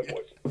my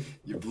voice.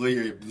 You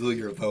blew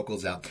your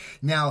vocals out.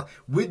 Now,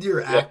 with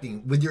your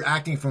acting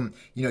from,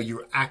 you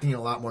were acting in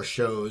a lot more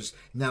shows.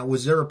 Now,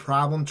 was there a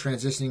problem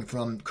transitioning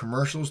from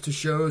commercials to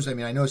shows? I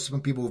mean, I know some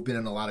people who've been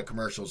in a lot of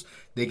commercials,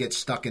 they get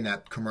stuck in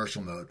that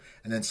commercial mode.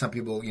 And then some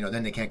people,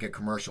 then they can't get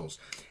commercials.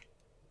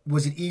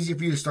 Was it easy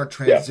for you to start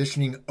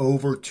transitioning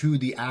over to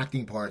the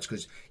acting parts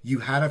because you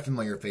had a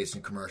familiar face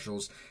in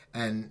commercials?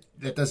 And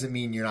that doesn't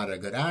mean you're not a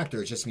good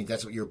actor. It just means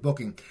that's what you're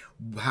booking.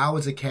 How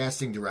was the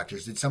casting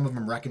directors? Did some of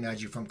them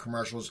recognize you from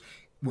commercials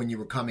when you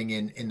were coming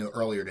in the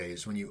earlier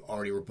days when you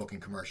already were booking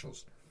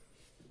commercials?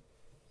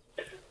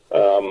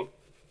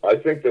 I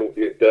think that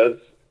it does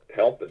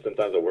help, but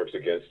sometimes it works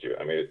against you.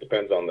 I mean, it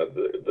depends on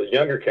the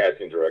younger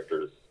casting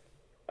directors.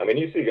 I mean,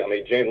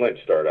 Jane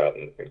Lynch started out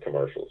in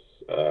commercials.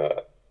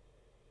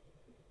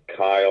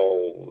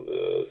 Kyle,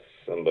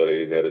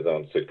 somebody had his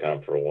own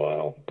sitcom for a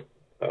while.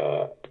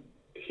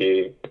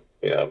 He,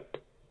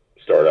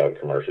 started out in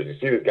commercials. You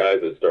see these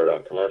guys that start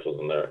out in commercials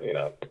and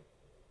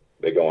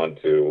they go on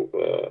to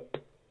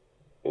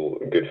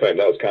good fame.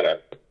 That was kind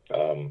of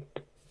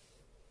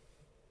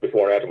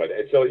before and after my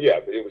day. So yeah,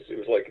 it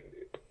was like,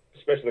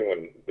 especially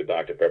when the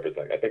Dr. Pepper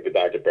thing. I think the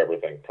Dr. Pepper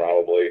thing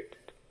probably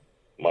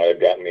might have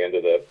gotten me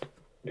into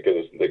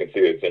because they can see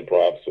it's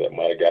improv, so it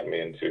might have gotten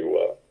me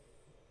into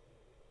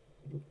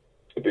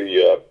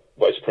the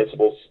vice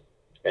principals,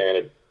 and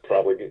it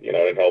probably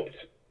it helped.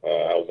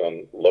 I was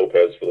on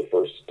Lopez for the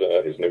first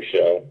his new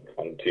show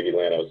on TV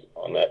Land. I was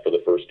on that for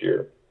the first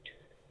year,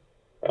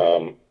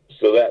 so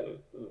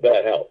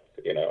that helped,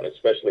 and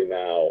especially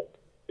now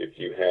if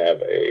you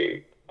have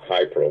a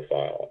high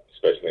profile,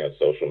 especially on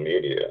social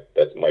media,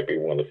 that might be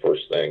one of the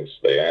first things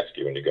they ask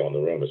you when you go in the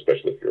room,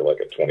 especially if you're like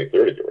a 20,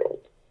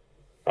 30-year-old.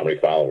 How many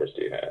followers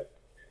do you have?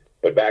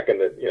 But back in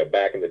the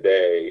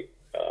day.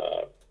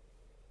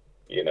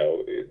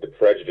 The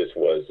prejudice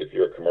was if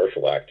you're a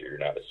commercial actor, you're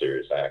not a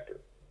serious actor.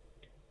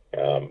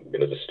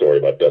 There's a story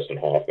about Dustin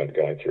Hoffman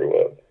going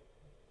through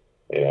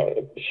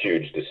a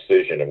huge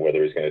decision of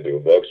whether he's going to do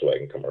a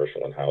Volkswagen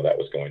commercial and how that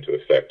was going to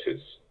affect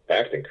his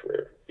acting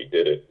career. He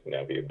did it,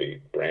 he'd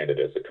be branded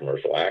as a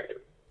commercial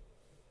actor.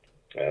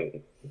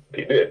 And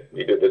he did.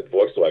 He did the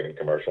Volkswagen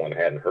commercial and it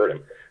hadn't hurt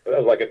him. But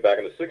that was like back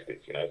in the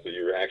 60s, so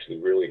you actually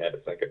really had to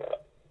think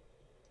about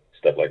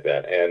stuff like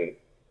that. And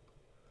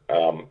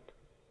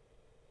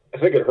I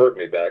think it hurt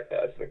me back.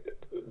 I think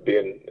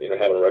being,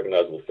 having a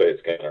recognizable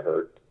face kind of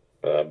hurt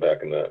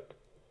back in the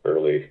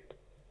early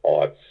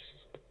aughts,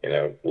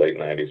 late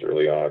 90s,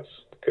 early aughts,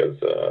 because,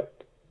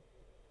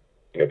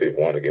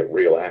 people want to get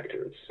real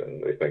actors,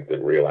 and they think that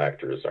real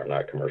actors are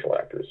not commercial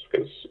actors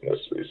because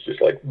it's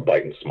just like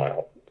bite and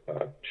smile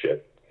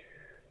shit.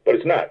 But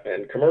it's not.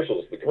 And the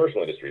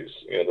commercial industries,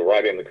 the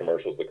writing in the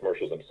commercials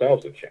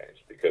themselves have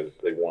changed because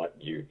they want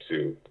you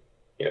to,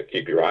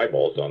 keep your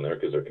eyeballs on there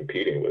because they're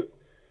competing with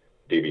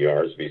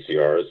DVRs,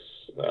 VCRs,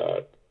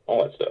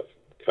 all that stuff,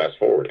 fast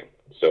forwarding.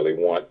 So they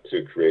want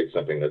to create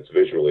something that's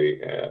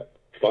visually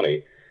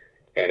funny.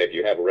 And if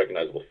you have a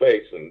recognizable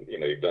face and,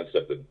 you've done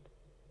stuff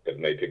that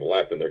made people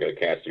laugh, then they're going to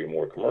cast you in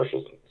more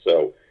commercials. And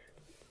so,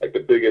 like, the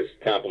biggest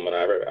compliment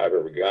I've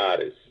ever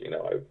got is,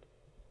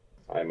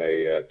 I'm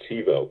a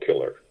TiVo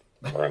killer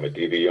or I'm a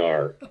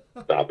DVR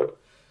stopper.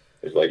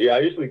 It's like, yeah, I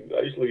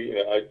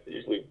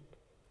usually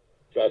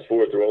fast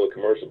forward through all the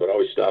commercials, but I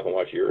always stop and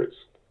watch yours.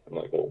 I'm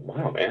like, well,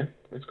 wow, man.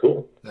 It's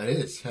cool. That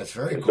is. That's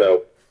very And cool.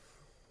 so,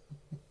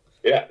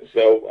 yeah.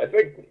 So I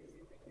think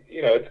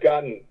it's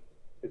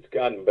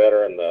gotten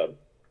better in the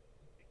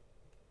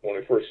when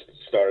we first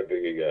started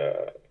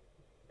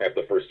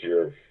after the first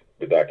year of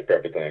the Dr.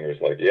 Pepper thing. It was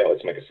like, yeah,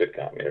 let's make a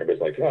sitcom. And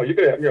everybody's like, oh, you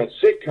could have your own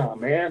sitcom,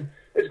 man.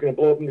 It's going to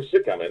blow up into a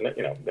sitcom, and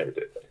never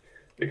did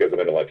because of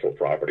intellectual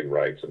property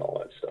rights and all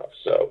that stuff.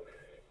 So,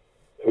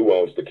 who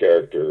owns the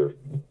character?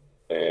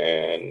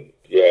 And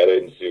yeah, the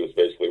agency was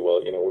basically,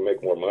 well, we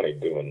make more money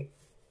doing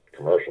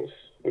commercials.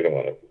 We don't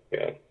want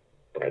to,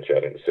 branch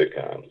out into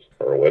sitcoms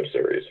or a web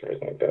series or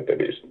anything like that. That'd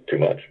be just too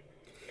much.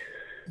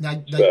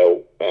 Now,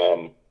 So,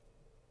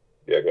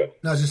 yeah, go ahead.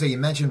 no, I was going to say, you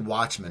mentioned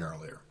Watchmen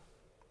earlier.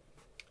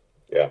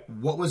 Yeah.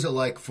 What was it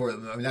like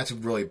that's a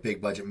really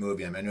big budget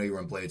movie. I mean, I know you were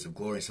in Blades of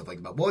Glory and stuff like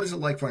that. But what is it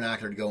like for an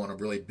actor to go on a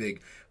really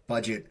big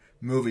budget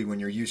movie when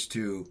you're used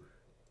to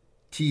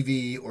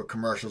TV or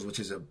commercials, which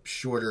is a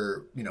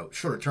shorter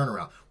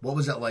turnaround? What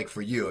was that like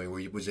for you? I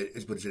mean, was it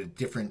a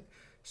different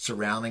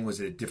surrounding? Was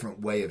it a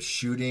different way of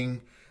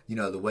shooting?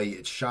 The way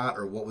it's shot,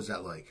 or what was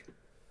that like?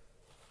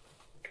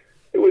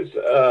 It was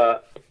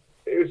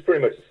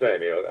pretty much the same.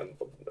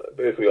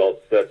 Basically all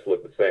sets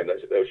looked the same.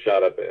 That was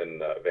shot up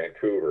in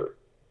Vancouver,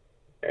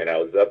 and I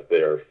was up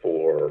there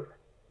for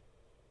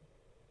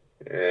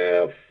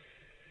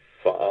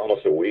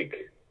almost a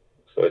week.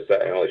 So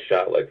I only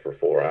shot like for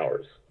 4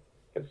 hours,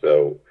 and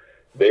so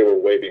they were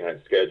way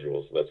behind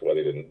schedule. So that's why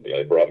they didn't.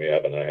 They brought me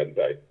up, and I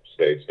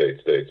stayed,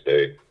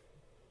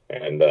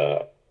 and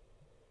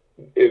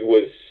it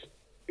was.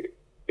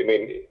 I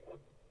mean,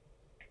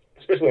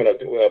 especially when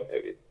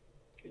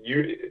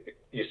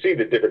you see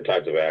the different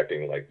types of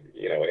acting, like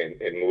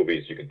in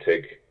movies you can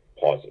take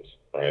pauses,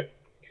 right?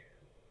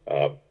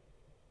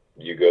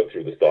 You go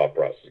through the thought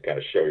process, to kind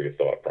of show your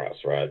thought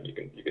process, right?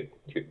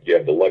 You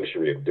have the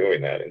luxury of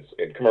doing that.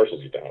 In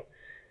commercials, you don't.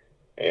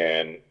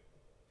 And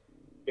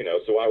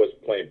so I was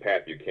playing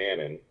Pat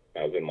Buchanan.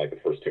 I was in like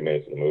the first 2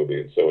 minutes of the movie,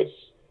 and so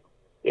it's.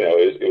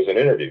 It was an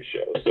interview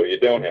show, so you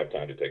don't have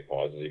time to take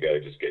pauses. You got to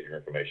just get your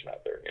information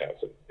out there.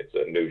 It's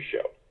a news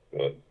show.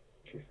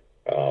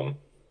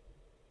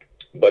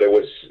 But it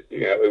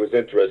was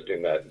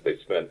interesting that they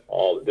spent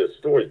the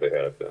stories they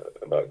had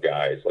about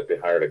guys, like they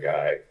hired a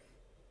guy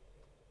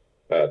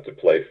to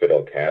play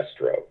Fidel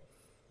Castro,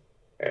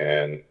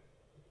 and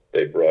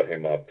they brought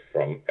him up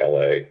from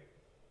L.A.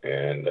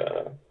 and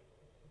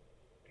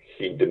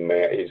he's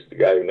the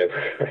guy who never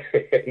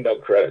had no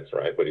credits,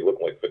 right? But he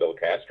looked like Fidel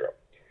Castro.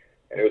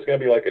 And it was going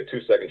to be like a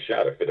 2-second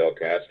shot of Fidel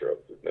Castro.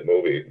 In the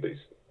movie, these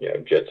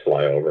jets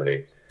fly over,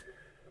 and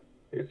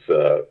he's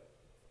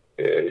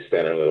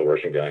standing with a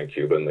Russian guy in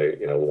Cuba, and they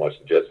watch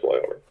the jets fly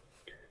over.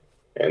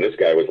 And this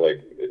guy was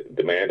like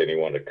demanding he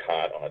wanted a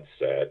cot on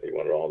set. He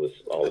wanted all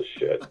this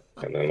shit.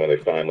 And then when they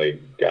finally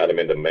got him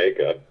into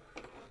makeup,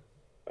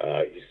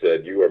 he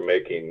said, "You are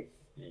making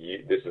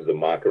this is a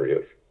mockery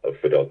of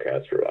Fidel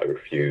Castro. I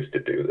refuse to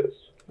do this."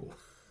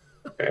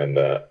 And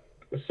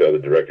so the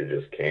director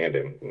just canned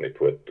him, and they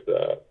put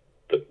the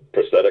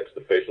prosthetics,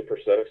 the facial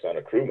prosthetics, on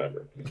a crew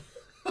member,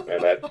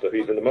 and so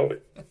he's in the movie.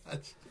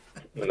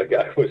 And the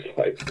guy was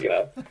like,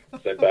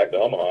 sent back to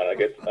Omaha.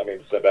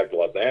 And sent back to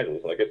Los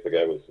Angeles. And I guess the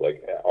guy was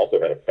like,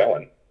 also had a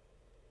felony,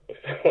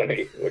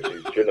 which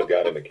he shouldn't have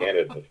got into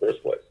Canada in the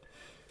first place.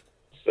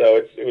 So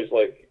it was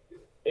like,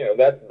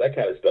 that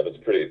kind of stuff is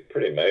pretty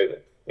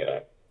amazing.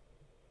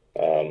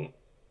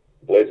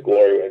 Blades of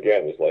Glory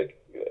again was like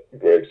a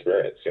great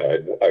experience.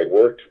 I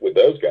worked with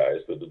those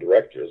guys, the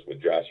directors,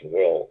 with Josh and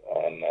Will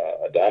on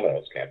a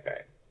Domino's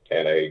campaign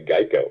and a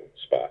Geico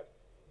spot.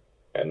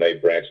 And they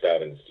branched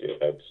out and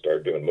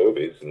started doing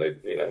movies, and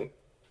they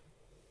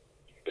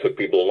took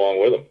people along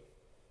with them,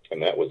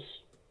 and that was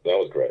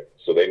great.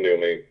 So they knew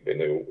me, they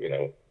knew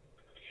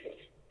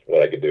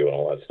what I could do and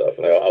all that stuff.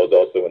 And I was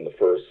also in the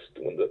first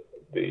when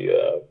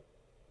the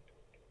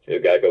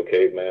Geico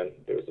Caveman.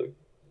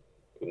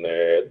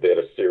 They had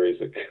a series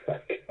of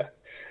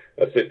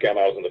a sitcom.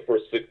 I was in the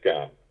first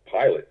sitcom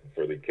pilot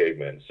for the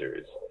Caveman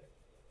series,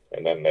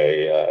 and then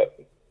they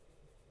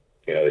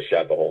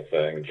shot the whole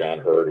thing. John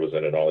Hurd was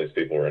in it. All these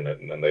people were in it,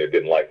 and then they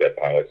didn't like that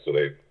pilot, so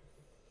I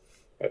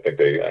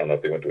don't know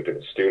if they went to a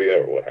different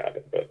studio or what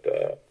happened, but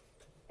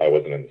I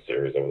wasn't in the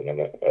series. I was in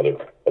the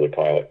other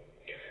pilot.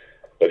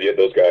 But yeah,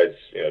 those guys,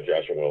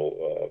 Josh and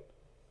Will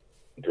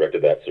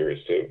directed that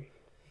series too.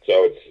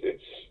 So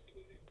it's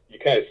you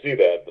kind of see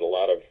that a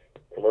lot of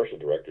commercial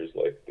directors,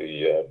 like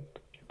the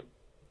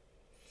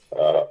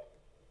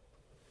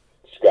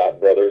Scott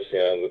brothers,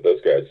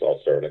 those guys all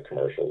started in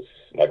commercials.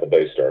 Michael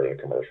Bay started in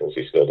commercials.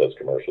 He still does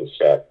commercials.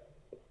 Scott,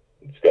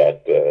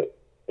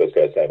 those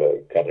guys have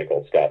a company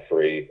called Scott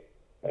Free,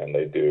 and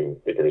they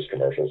produce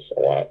commercials a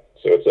lot.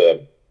 So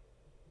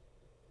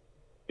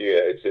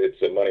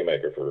it's a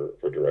moneymaker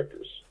for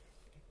directors.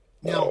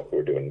 Now, who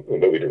are doing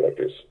movie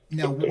directors.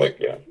 Now,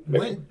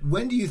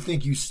 when do you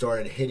think you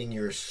started hitting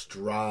your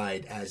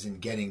stride, as in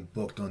getting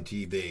booked on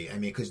TV? I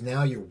mean, because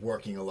now you're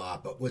working a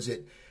lot, but was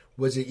it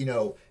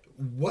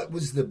what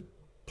was the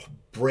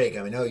break?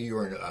 I know you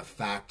were in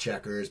fact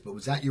checkers, but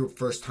was that your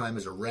first time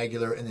as a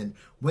regular? And then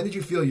when did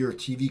you feel your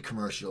TV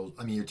commercials,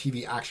 your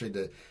TV, actually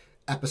the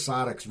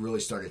episodics really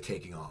started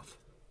taking off?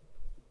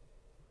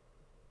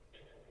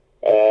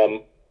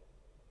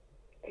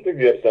 I think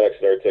the episodics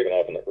started taking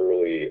off in the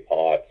early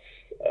aughts.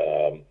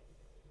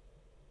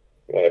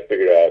 When I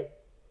figured out,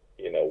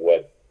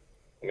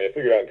 I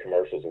figured out in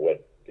commercials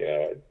what,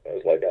 I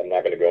was like, I'm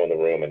not going to go in the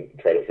room and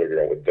try to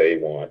figure out what they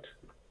want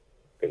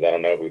because I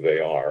don't know who they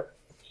are.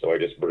 So I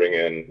just bring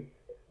in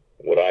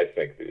what I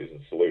think is the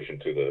solution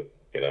to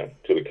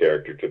the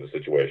character, to the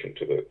situation,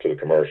 to the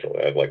commercial.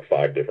 I have like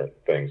 5 different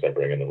things I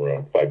bring in the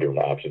room, 5 different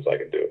options I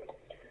can do.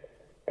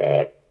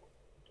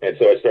 And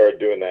so I started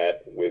doing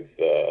that with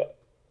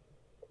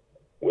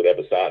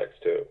episodics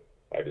too.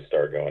 I just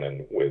started going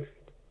in with,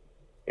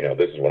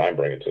 this is what I'm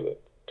bringing to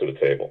the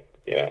table.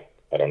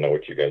 I don't know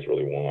what you guys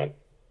really want.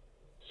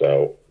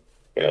 So,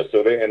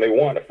 they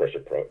want a fresh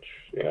approach.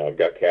 I've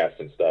got cast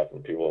and stuff,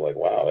 and people are like,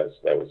 wow,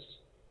 that was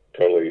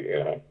totally,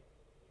 that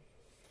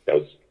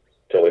was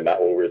totally not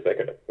what we were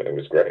thinking of, but it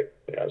was great.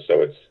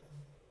 So it's,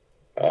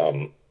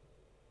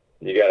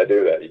 you got to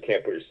do that. You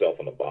can't put yourself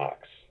in a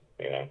box,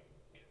 And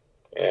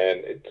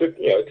it took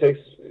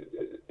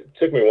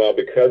me a while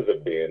because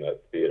of being a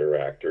theater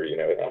actor.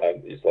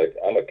 It's like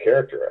I'm a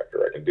character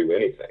actor. I can do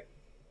anything,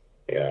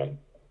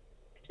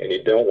 And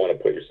you don't want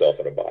to put yourself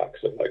in a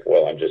box of like,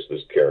 well, I'm just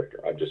this character.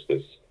 I'm just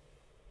this,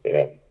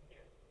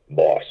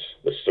 boss,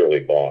 this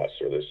surly boss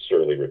or this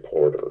surly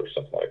reporter or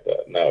something like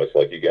that. No, it's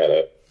like you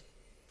gotta,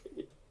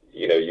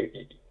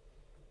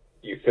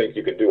 you think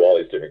you can do all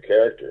these different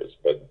characters,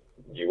 but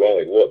you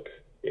only look,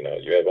 you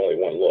have only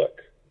one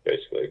look,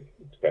 basically,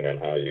 depending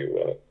on how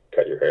you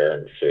cut your hair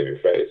and shave your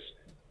face.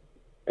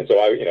 And so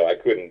I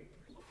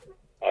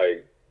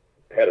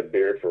had a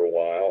beard for a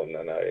while, and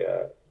then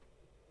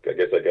I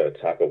guess I got a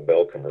Taco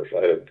Bell commercial.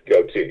 I had a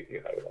goatee,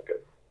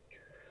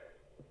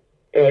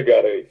 and I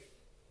got a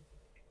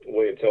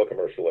William Tell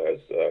commercial a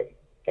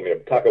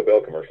Taco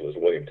Bell commercial as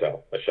William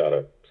Tell. I shot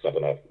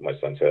something off my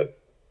son's head.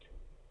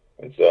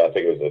 And so I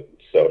think it was a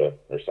soda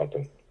or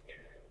something.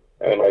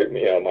 And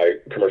my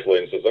commercial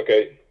agent says,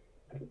 okay,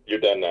 you're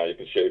done now. You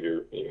can shave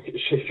your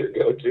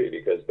goatee,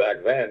 because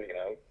back then,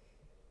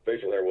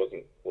 facial hair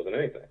wasn't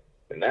anything.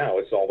 And now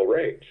it's all the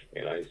rage.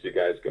 You see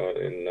guys going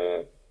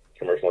in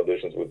commercial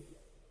auditions with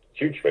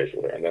huge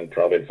facial hair, and then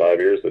probably in 5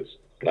 years, it's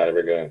not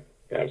ever going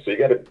to, so you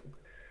got to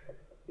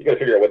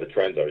figure out what the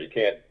trends are. You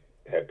can't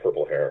have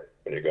purple hair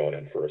when you're going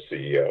in for a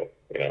CEO,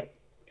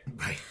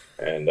 Right.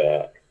 And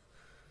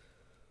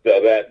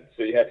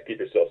so you have to keep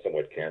yourself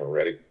somewhat camera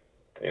ready,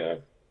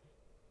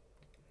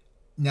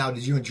 Now,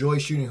 did you enjoy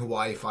shooting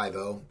Hawaii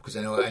Five-0? Because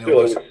I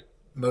know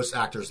most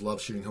actors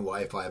love shooting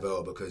Hawaii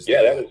Five-0 because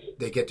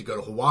they get to go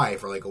to Hawaii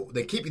for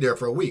they keep you there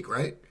for a week,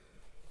 right?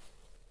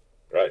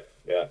 Right.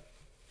 Yeah.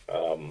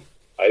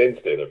 I didn't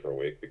stay there for a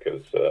week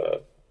because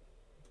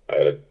I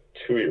had a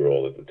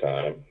 2-year-old at the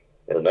time,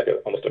 or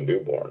almost a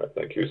newborn. I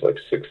think he was like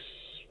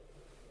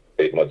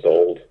 8 months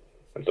old,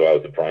 and so I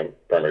was the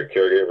primary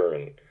caregiver,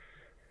 and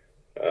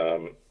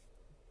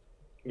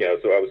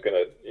so I was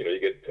gonna, you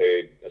get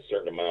paid a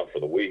certain amount for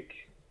the week,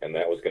 and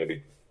that was going to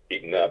be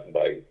eaten up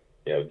by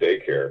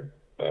daycare,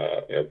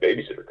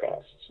 babysitter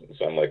costs. And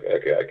so I'm like,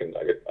 okay, I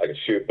can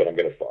shoot, but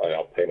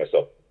I'll pay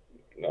myself.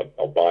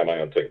 I'll buy my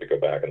own ticket to go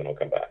back, and then I'll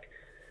come back.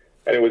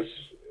 And it was,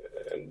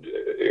 and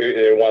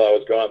while I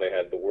was gone, they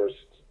had the worst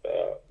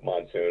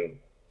monsoon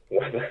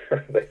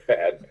weather they've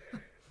had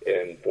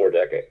in 4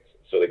 decades,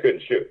 so they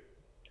couldn't shoot.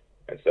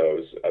 And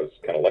so I was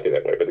kind of lucky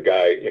that way. But the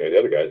guy, the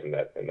other guys in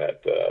that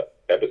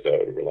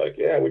episode were like,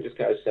 yeah, we just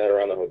kind of sat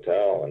around the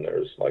hotel, and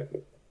there's like,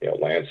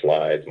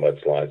 landslides,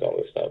 mudslides, all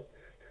this stuff.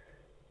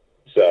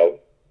 So,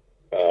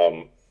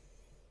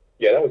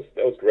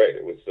 that was great.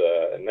 It was,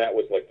 and that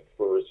was like the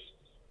first.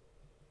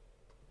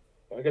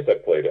 I guess I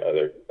played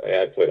other,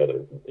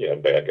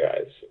 bad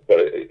guys.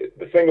 But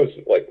the thing was,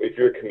 like, if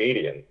you're a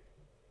comedian,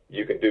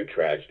 you can do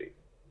tragedy.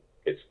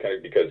 It's kind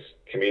of because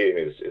comedian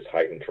is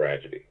heightened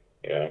tragedy,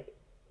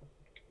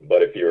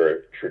 But if you're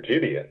a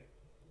tragedian,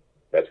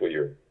 that's what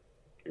you're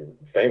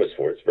famous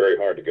for. It's very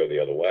hard to go the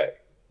other way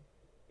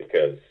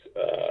because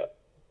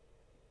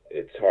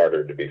it's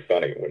harder to be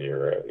funny when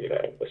you're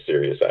a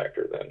serious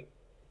actor than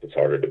it's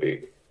harder to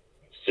be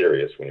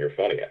serious when you're a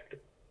funny actor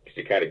because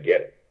you kind of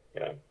get it,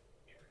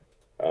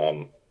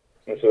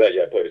 And so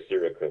I played a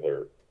serial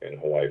killer in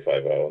Hawaii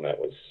Five-0, and that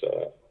was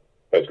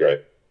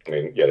great. I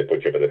mean, they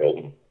put you up at the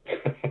Hilton.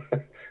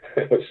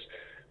 It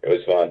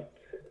was fun,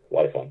 a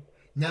lot of fun.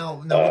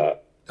 Now, go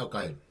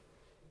ahead.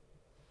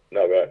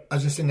 No, go ahead. I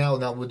was going to say,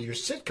 now with your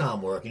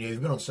sitcom work,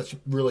 you've been on such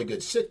really good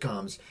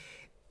sitcoms.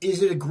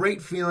 Is it a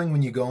great feeling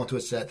when you go into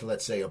a set to,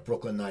 let's say, a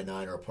Brooklyn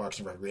Nine-Nine or a Parks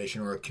and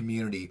Recreation or a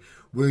Community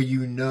where as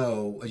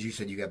you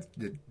said, you have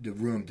the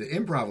room to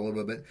improv a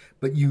little bit,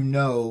 but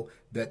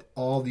that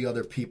all the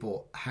other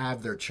people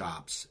have their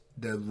chops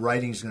the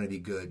writing's going to be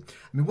good.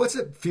 I mean, what's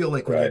it feel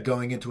like when Right. you're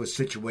going into a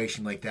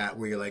situation like that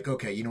where you're like,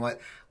 okay, you know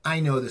what? I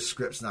know the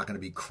script's not going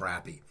to be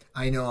crappy.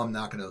 I know I'm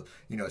not going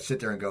to, sit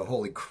there and go,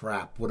 holy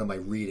crap, what am I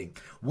reading?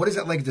 What is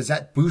that like? Does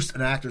that boost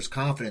an actor's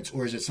confidence,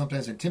 or is it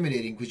sometimes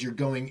intimidating because you're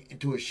going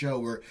into a show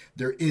where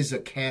there is a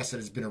cast that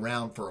has been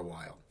around for a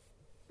while?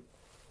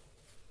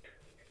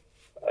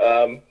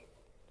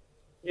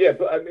 Yeah,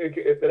 but I mean,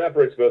 it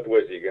operates both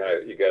ways. You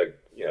gotta,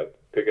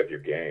 pick up your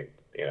game.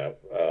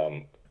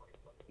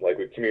 Like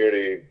with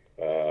Community,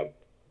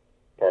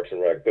 Parks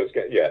and Rec, those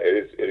guys. Yeah,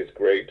 it is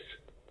great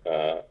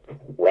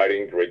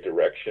writing, great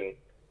direction,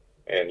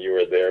 and you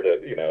were there to,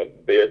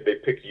 they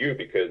picked you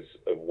because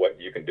of what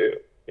you can do,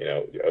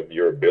 of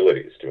your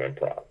abilities to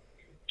improv,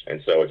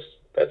 and so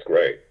that's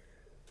great,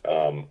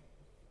 and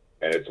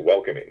it's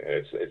welcoming,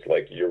 and it's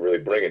like you're really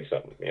bringing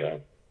something,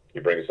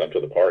 you're bringing something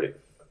to the party.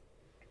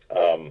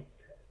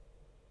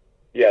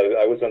 Yeah,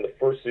 I was on the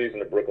first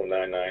season of Brooklyn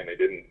Nine-Nine. They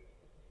didn't,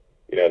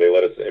 they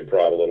let us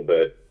improv a little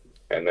bit,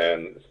 and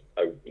then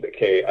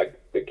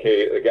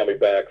they got me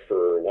back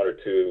for one or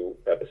two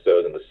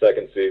episodes in the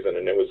second season,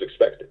 and it was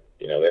expected.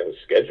 That was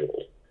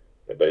scheduled.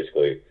 And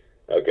basically,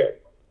 okay,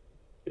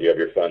 you have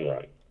your fun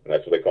run, and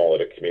that's what they call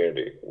it at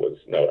Community.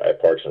 At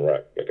Parks and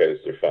Rec. Okay, this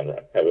is your fun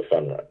run. Have a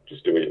fun run.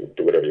 Just do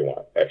whatever you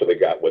want. After they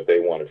got what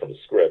they wanted from the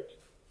script,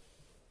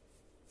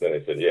 then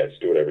they said, yeah, just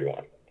do whatever you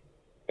want.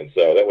 And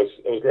so that was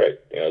great.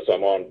 So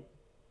I'm on,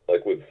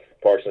 like with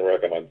Parks and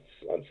Rec, I'm on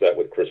set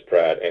with Chris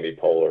Pratt, Andy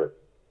Poehler,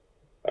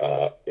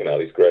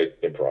 these great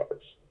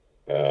improvers.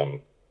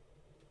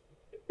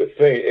 The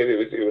thing,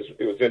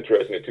 it was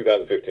interesting. In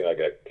 2015, I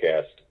got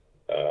cast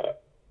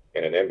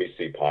in an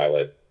NBC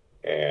pilot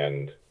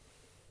and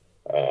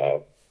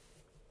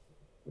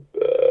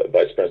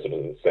vice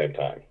president at the same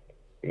time.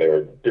 And they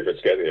were different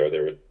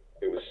schedules.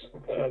 The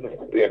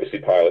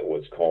NBC pilot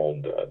was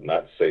called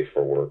Not Safe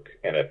for Work,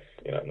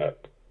 not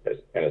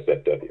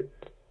NSFW,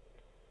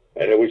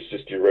 and it was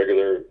just your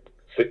regular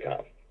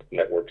sitcom,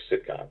 network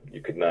sitcom.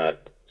 You could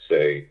not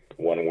say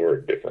one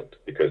word different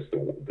because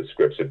the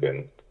scripts had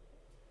been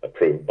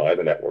approved by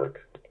the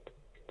network,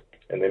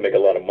 and they make a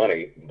lot of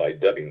money by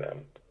dubbing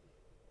them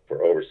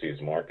for overseas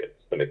markets.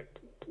 They make,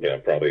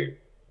 probably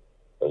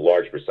a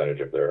large percentage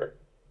of their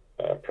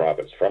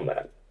profits from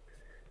that.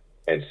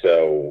 And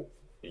so,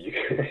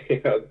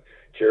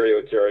 Jerry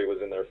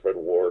was in there, Fred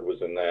Ward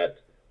was in that.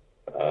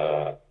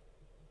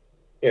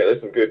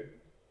 There's some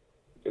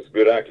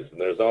good actors,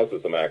 and there's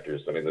also some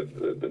actors. I mean,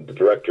 the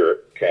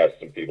director cast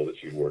some people that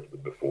she'd worked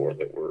with before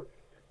that were,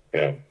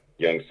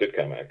 young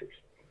sitcom actors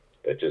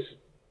that just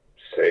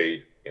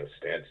say,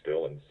 stand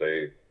still and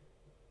say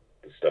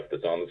the stuff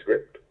that's on the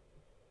script.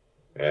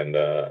 And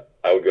I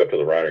would go up to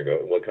the writer and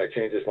go, well, can I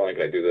change this line?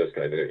 Can I do this?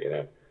 Can I do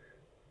it?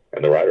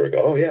 And the writer would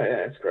go, oh, yeah,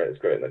 that's great, that's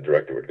great. And the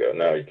director would go,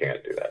 no, you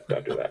can't do that.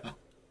 Don't do that.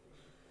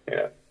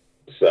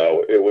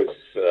 So it was,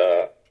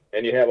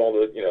 and you have all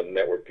the,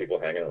 network people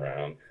hanging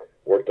around.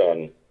 Worked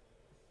on,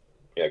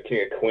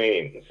 King of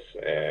Queens,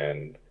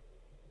 and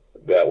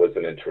that was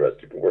an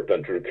interesting. Worked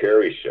on Drew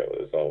Carey's show.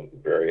 It was all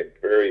very,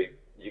 very.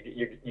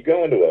 You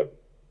go into a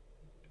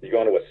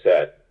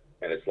set,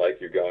 and it's like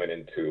you're going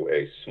into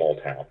a small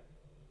town,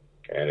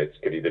 and it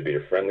could either be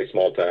a friendly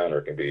small town or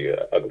it can be an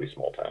ugly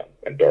small town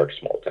and dark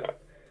small town,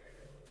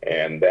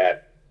 and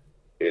that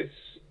is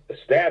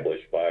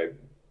established by,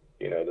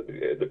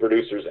 the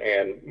producers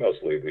and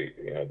mostly the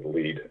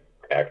lead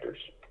actors,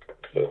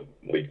 the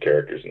lead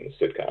characters in the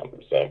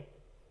sitcom. So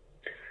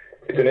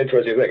it's an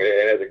interesting thing.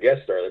 And as a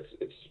guest star,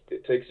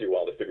 it takes you a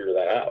while to figure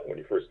that out. When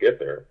you first get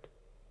there,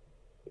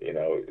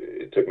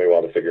 it took me a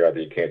while to figure out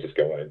that you can't just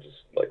go in and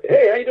just like,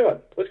 hey, how you doing?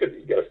 What's good?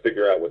 You got to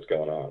figure out what's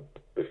going on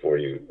before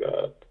you,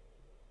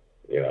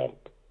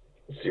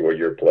 see where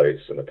your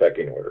place in the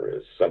pecking order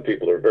is. Some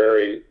people are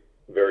very,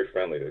 very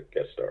friendly to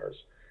guest stars.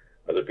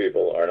 Other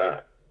people are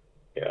not,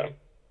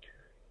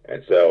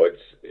 And so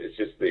it's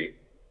just the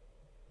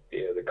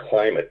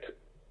climate,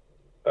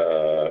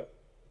 or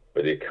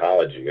the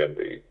ecology of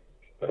the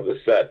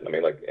set. I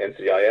mean, like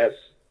NCIS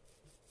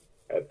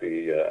at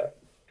the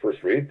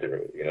first read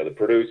through, the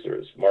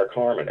producers, Mark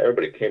Harmon,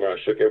 everybody came around,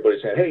 shook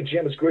everybody's hand. Hey,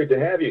 Jim, it's great to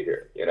have you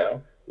here.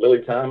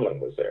 Lily Tomlin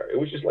was there. It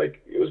was just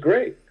like, it was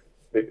great.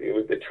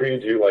 They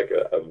treated you like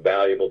a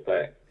valuable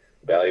thing,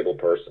 valuable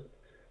person.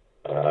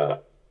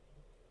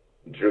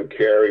 Drew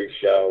Carey's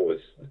show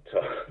was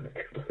the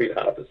complete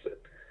opposite.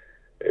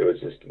 It was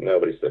just,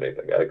 nobody said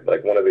anything.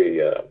 Like one of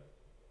the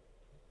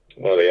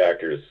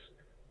actors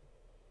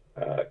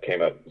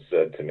came up and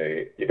said to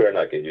me, "You better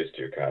not get used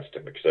to your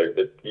costume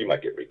because you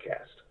might get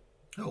recast."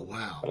 Oh,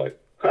 wow. I'm like,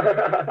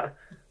 I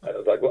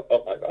was like, well,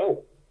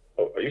 oh,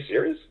 are you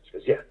serious? She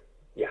goes, yeah.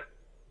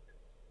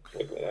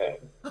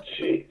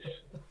 Jeez.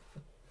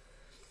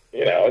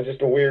 It's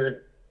just a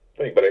weird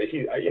thing. But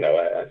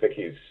I think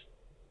he's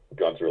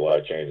gone through a lot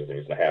of changes and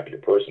he's a happier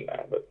person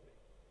now. But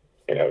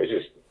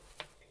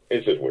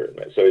it's just weird,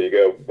 man. So you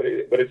go, but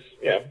it's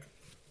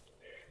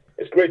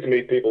it's great to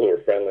meet people who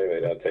are friendly and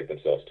they don't take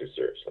themselves too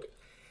seriously.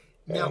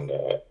 Now, And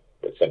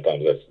but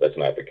sometimes that's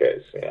not the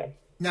case.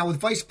 Now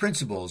with Vice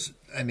Principals,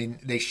 I mean,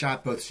 they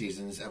shot both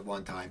seasons at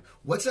one time.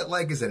 What's it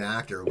like as an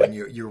actor when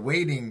you're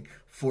waiting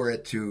for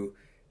it to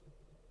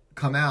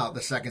come out,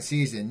 the second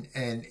season,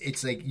 and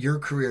it's like your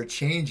career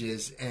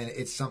changes, and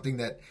it's something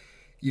that,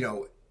 you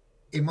know,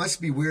 it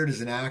must be weird as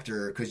an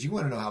actor because you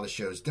want to know how the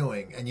show's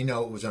doing, and you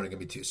know it was only going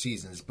to be 2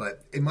 seasons,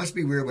 but it must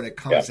be weird when it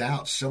comes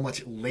out so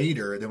much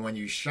later than when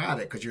you shot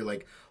it, because you're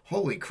like,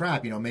 holy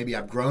crap, you know, maybe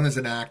I've grown as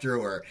an actor,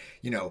 or,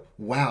 you know,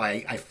 wow,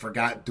 I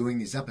forgot doing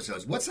these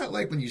episodes. What's that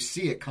like when you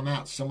see it come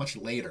out so much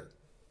later?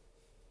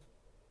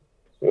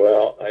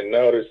 Well, I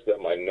noticed that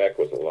my neck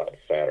was a lot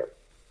fatter.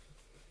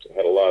 I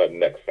had a lot of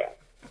neck fat.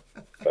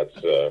 That's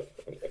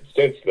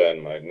since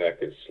then my neck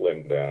is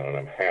slimmed down, and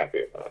I'm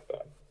happy about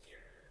that.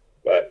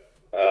 But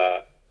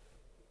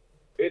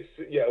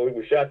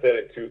we shot that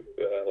in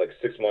like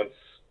 6 months,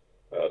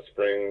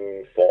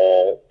 spring,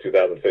 fall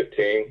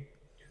 2015.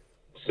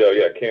 So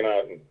yeah, it came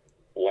out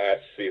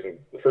last season.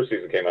 The first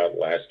season came out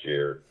last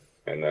year,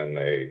 and then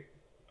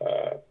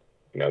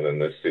then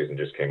this season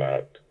just came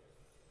out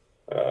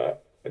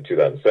in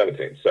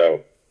 2017.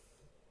 So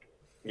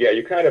yeah,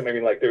 you kind of, I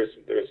mean, like there's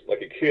like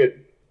the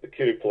kid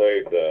who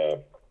played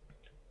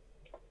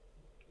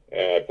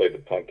I played the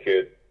punk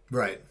kid,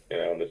 right? You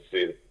know, in this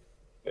season,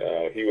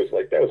 he was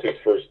like, that was his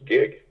first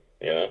gig,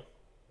 you know,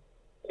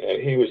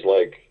 and he was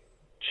like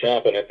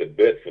chomping at the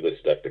bit for this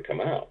stuff to come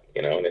out,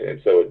 you know,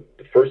 and so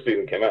the first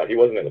season came out, he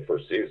wasn't in the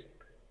first season,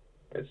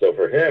 and so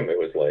for him it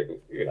was like,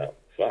 you know,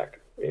 fuck,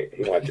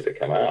 he wants it to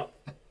come out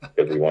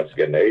because he wants to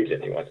get an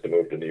agent, he wants to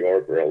move to New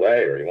York or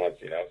LA, or he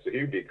wants, you know, so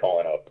he'd be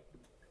calling up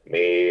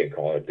me and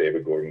calling up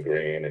David Gordon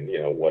Green, and,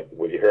 you know, what,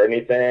 have you heard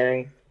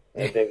anything,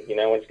 you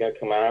know, when it's going to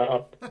come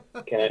out,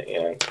 you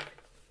know,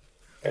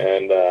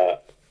 and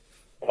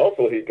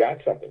hopefully he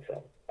got something from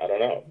it. I don't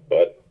know,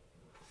 but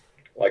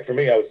like for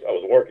me, I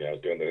was working. I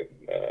was doing the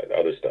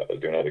other stuff. I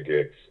was doing other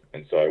gigs,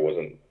 and so I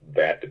wasn't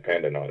that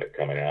dependent on it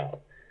coming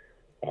out.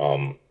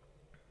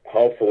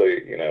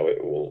 Hopefully, you know,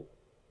 it will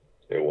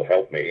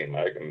help me in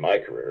my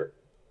career.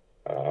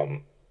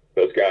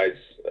 Those guys,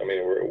 I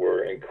mean,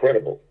 were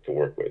incredible to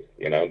work with.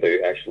 You know,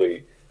 they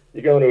actually,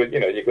 you go into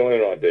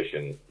an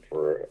audition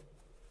for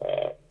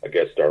a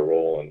guest star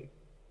role, and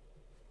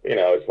you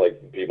know, it's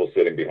like people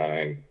sitting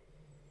behind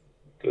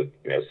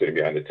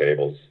the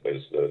tables.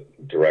 There's the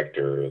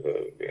director,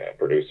 the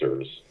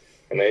producers,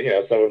 and they, you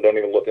know, some of them don't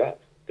even look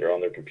up. They're on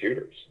their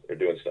computers. They're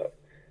doing stuff.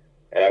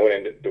 And I went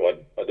in to do an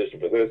audition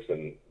for this,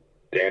 and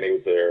Danny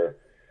was there,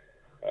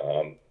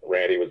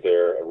 Randy was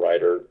there, a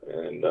writer,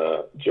 and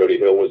Jody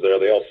Hill was there.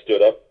 They all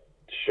stood up,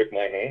 shook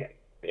my hand.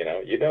 You know,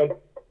 you don't,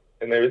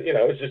 and there, you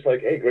know, it's just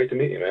like, hey, great to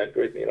meet you, man.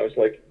 Great, you know, it's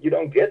like you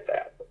don't get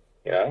that,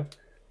 you know.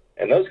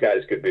 And those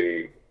guys could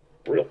be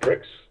real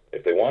pricks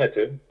if they wanted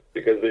to,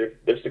 because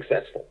they're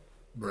successful,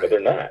 right. But they're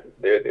not.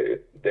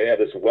 They have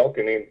this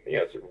welcoming, you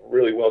know, it's a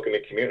really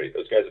welcoming community.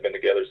 Those guys have been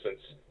together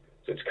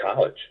since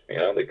college. You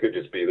know, they could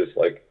just be this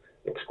like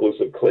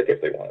exclusive clique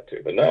if they wanted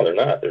to, but no, they're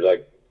not.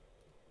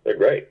 They're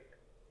great,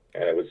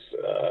 and it was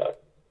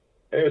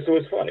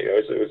fun. You know,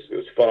 it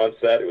was fun on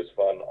set. It was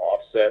fun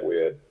off set. We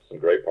had some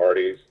great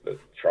parties.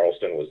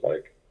 Charleston was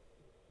like,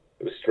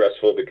 it was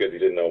stressful because you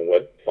didn't know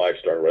what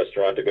 5-star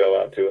restaurant to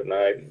go out to at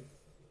night. And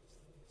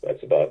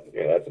that's about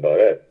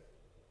it.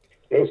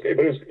 It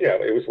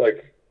was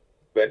like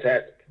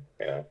fantastic,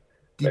 you know,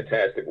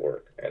 fantastic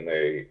work, and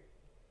they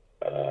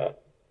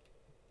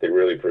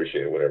really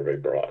appreciated what everybody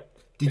brought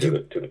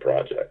to the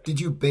project. Did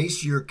you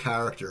base your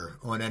character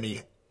on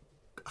any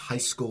high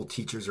school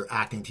teachers or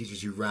acting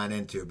teachers you ran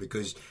into?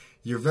 Because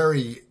you're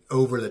very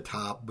over the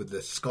top with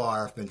the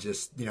scarf and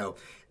just, you know,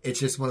 it's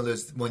just one of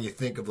those, when you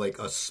think of like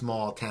a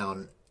small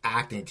town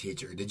acting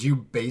teacher, did you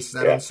base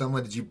that on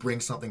someone? Did you bring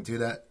something to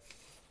that?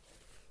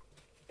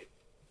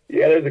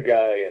 Yeah, there's a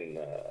guy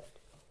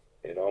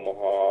in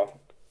Omaha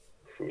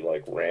who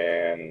like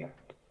ran,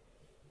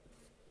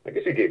 I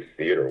guess he gave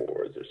theater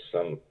awards or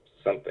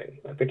something.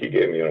 I think he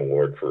gave me an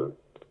award for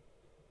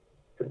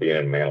being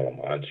in Man of La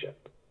Mancha.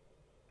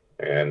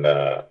 And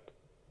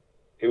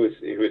he was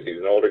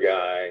an older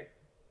guy,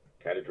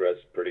 kind of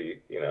dressed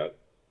pretty, you know,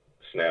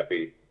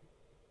 snappy,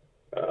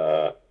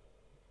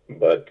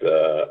 but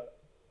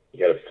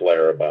he had a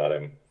flair about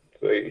him.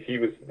 So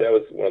that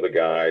was one of the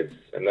guys,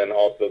 and then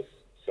also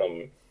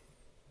some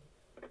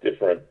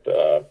different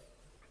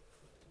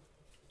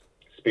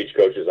speech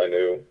coaches I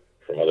knew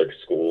from other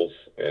schools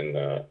in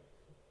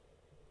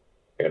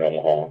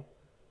Omaha.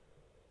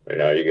 You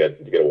know, you get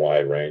a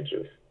wide range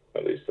of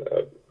these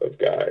of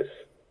guys,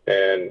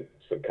 and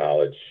some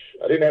college.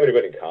 I didn't have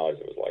anybody in college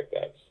that was like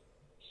that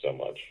so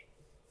much.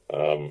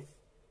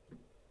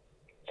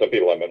 Some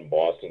people I met in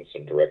Boston,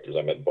 some directors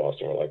I met in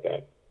Boston were like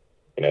that.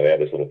 You know, they had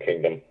this little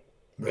kingdom.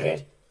 Right. You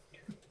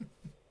know?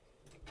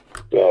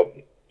 So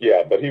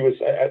yeah, but he was.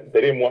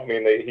 They didn't want me,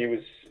 and he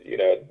was. You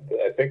know,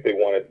 I think they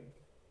wanted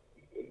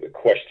the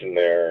question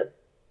there: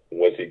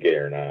 was he gay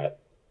or not?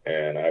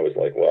 And I was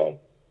like, well,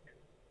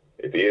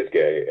 if he is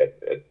gay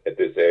at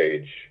this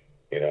age,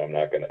 you know,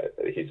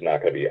 he's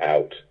not gonna be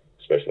out,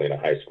 especially in a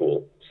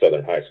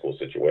southern high school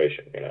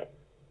situation, you know.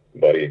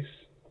 But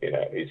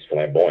he's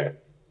flamboyant.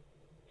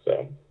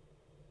 So,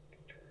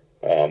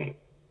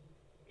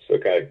 so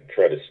kind of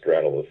try to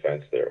straddle the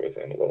fence there with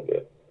him a little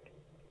bit.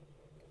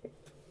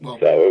 Well,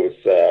 so it was,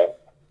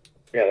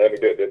 I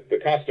mean, the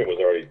costume was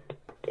already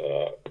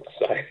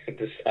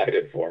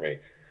decided for me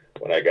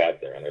when I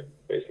got there, and I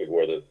basically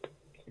wore the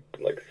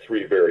like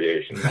 3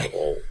 variations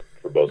all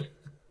for both.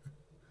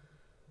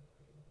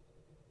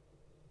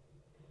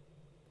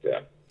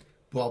 Yeah.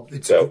 Well,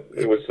 it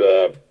was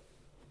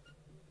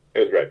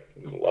great.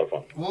 It was a lot of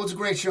fun. Well, it's a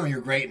great show, and you're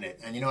great in it.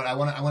 And you know what? I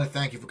want to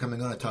thank you for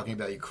coming on and talking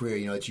about your career.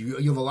 You know, you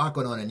have a lot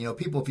going on, and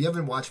people, if you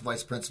haven't watched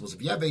Vice Principals,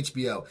 if you have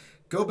HBO,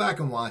 go back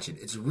and watch it.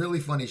 It's a really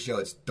funny show.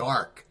 It's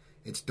dark.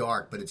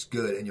 But it's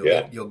good, and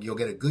you'll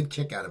get a good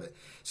kick out of it.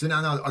 So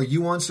now, are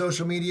you on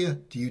social media?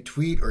 Do you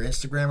tweet or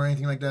Instagram or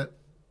anything like that?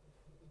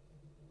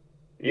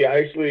 Yeah,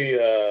 actually,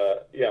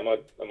 I'm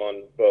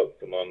on both.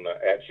 I'm on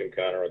at Jim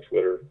Connor on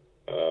Twitter.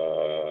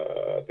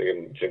 I think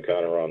I'm Jim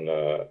Connor on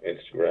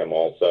Instagram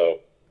also.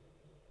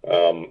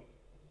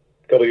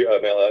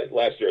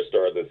 Last year I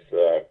started this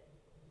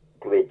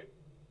group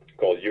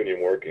called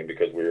Union Working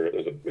because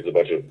there's a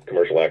bunch of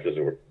commercial actors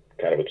who were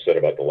kind of upset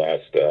about the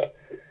last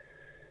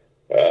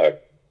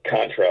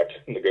contract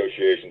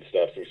negotiation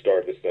stuff. So we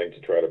started this thing to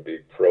try to be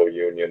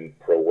pro-union,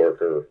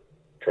 pro-worker,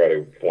 try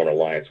to form an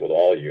alliance with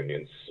all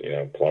unions,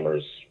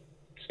 plumbers,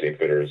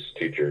 steamfitters,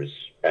 teachers,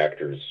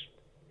 actors,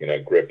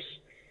 grips,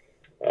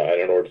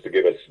 and in order to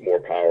give us more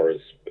power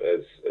as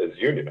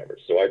union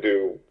members. So I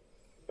do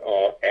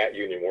at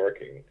Union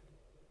Working.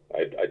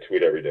 I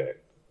tweet every day.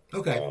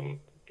 Okay. So,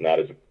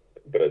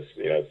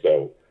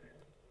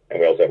 and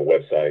we also have a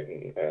website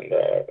and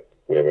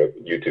we have a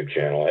YouTube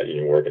channel at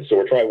Union Working. So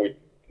we're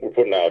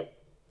putting out.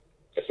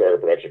 I started a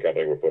production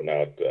company. We're putting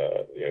out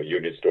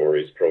union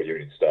stories,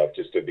 pro-union stuff,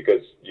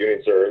 because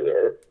unions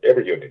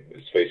every union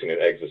is facing an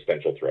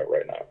existential threat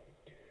right now.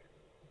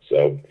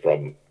 So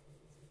from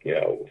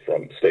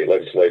state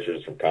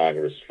legislatures, from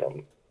Congress,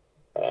 from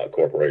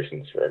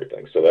corporations, for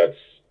everything. So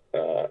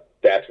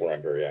that's where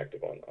I'm very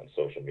active on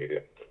social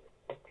media.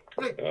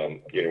 Great.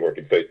 Union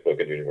Working Facebook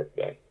and Union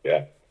Working.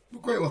 Yeah.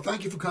 Well, great. Well,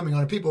 thank you for coming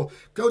on. People,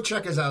 go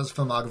check his out his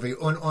filmography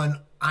on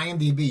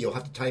IMDb. You'll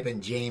have to type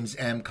in James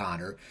M.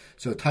 Connor.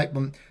 So type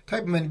him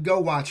in. Go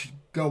watch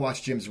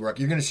Jim's work.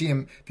 You're going to see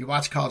him if you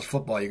watch college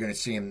football. You're going to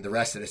see him the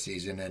rest of the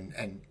season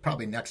and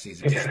probably next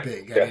season. It's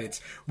big. Yeah. I mean,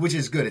 which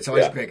is good. It's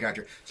always a great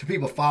character. So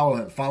people, follow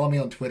him. Follow me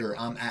on Twitter.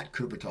 I'm at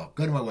Cooper Talk.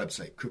 Go to my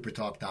website,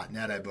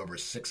 coopertalk.net. I have over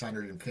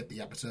 650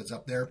 episodes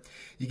up there.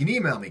 You can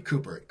email me,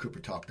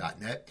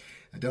 Cooper@coopertalk.net.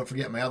 And don't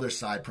forget my other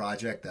side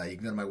project. You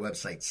can go to my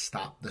website,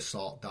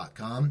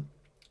 stopthesalt.com.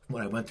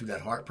 When I went through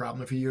that heart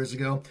problem a few years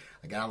ago,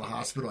 I got out of the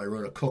hospital. I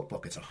wrote a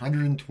cookbook. It's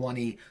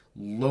 120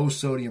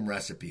 low-sodium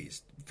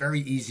recipes.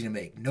 Very easy to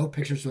make. No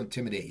pictures to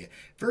intimidate you.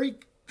 Very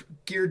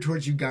geared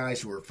towards you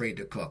guys who are afraid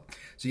to cook.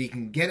 So you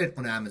can get it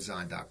on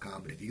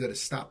Amazon.com. But if you go to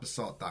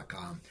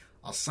stopthesalt.com,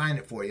 I'll sign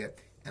it for you,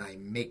 and I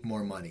make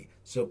more money.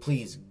 So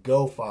please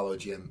go follow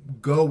Jim.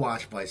 Go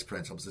watch Vice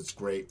Principals. It's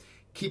great.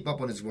 Keep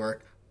up on his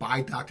work.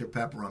 Buy Dr.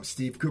 Pepper. I'm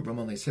Steve Cooper. I'm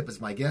only as hip as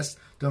my guest.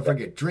 Don't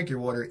forget, drink your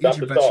water, eat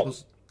your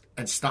vegetables,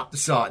 and stop the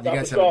salt. You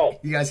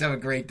guys have a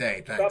great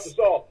day. Thanks. Stop the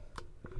salt.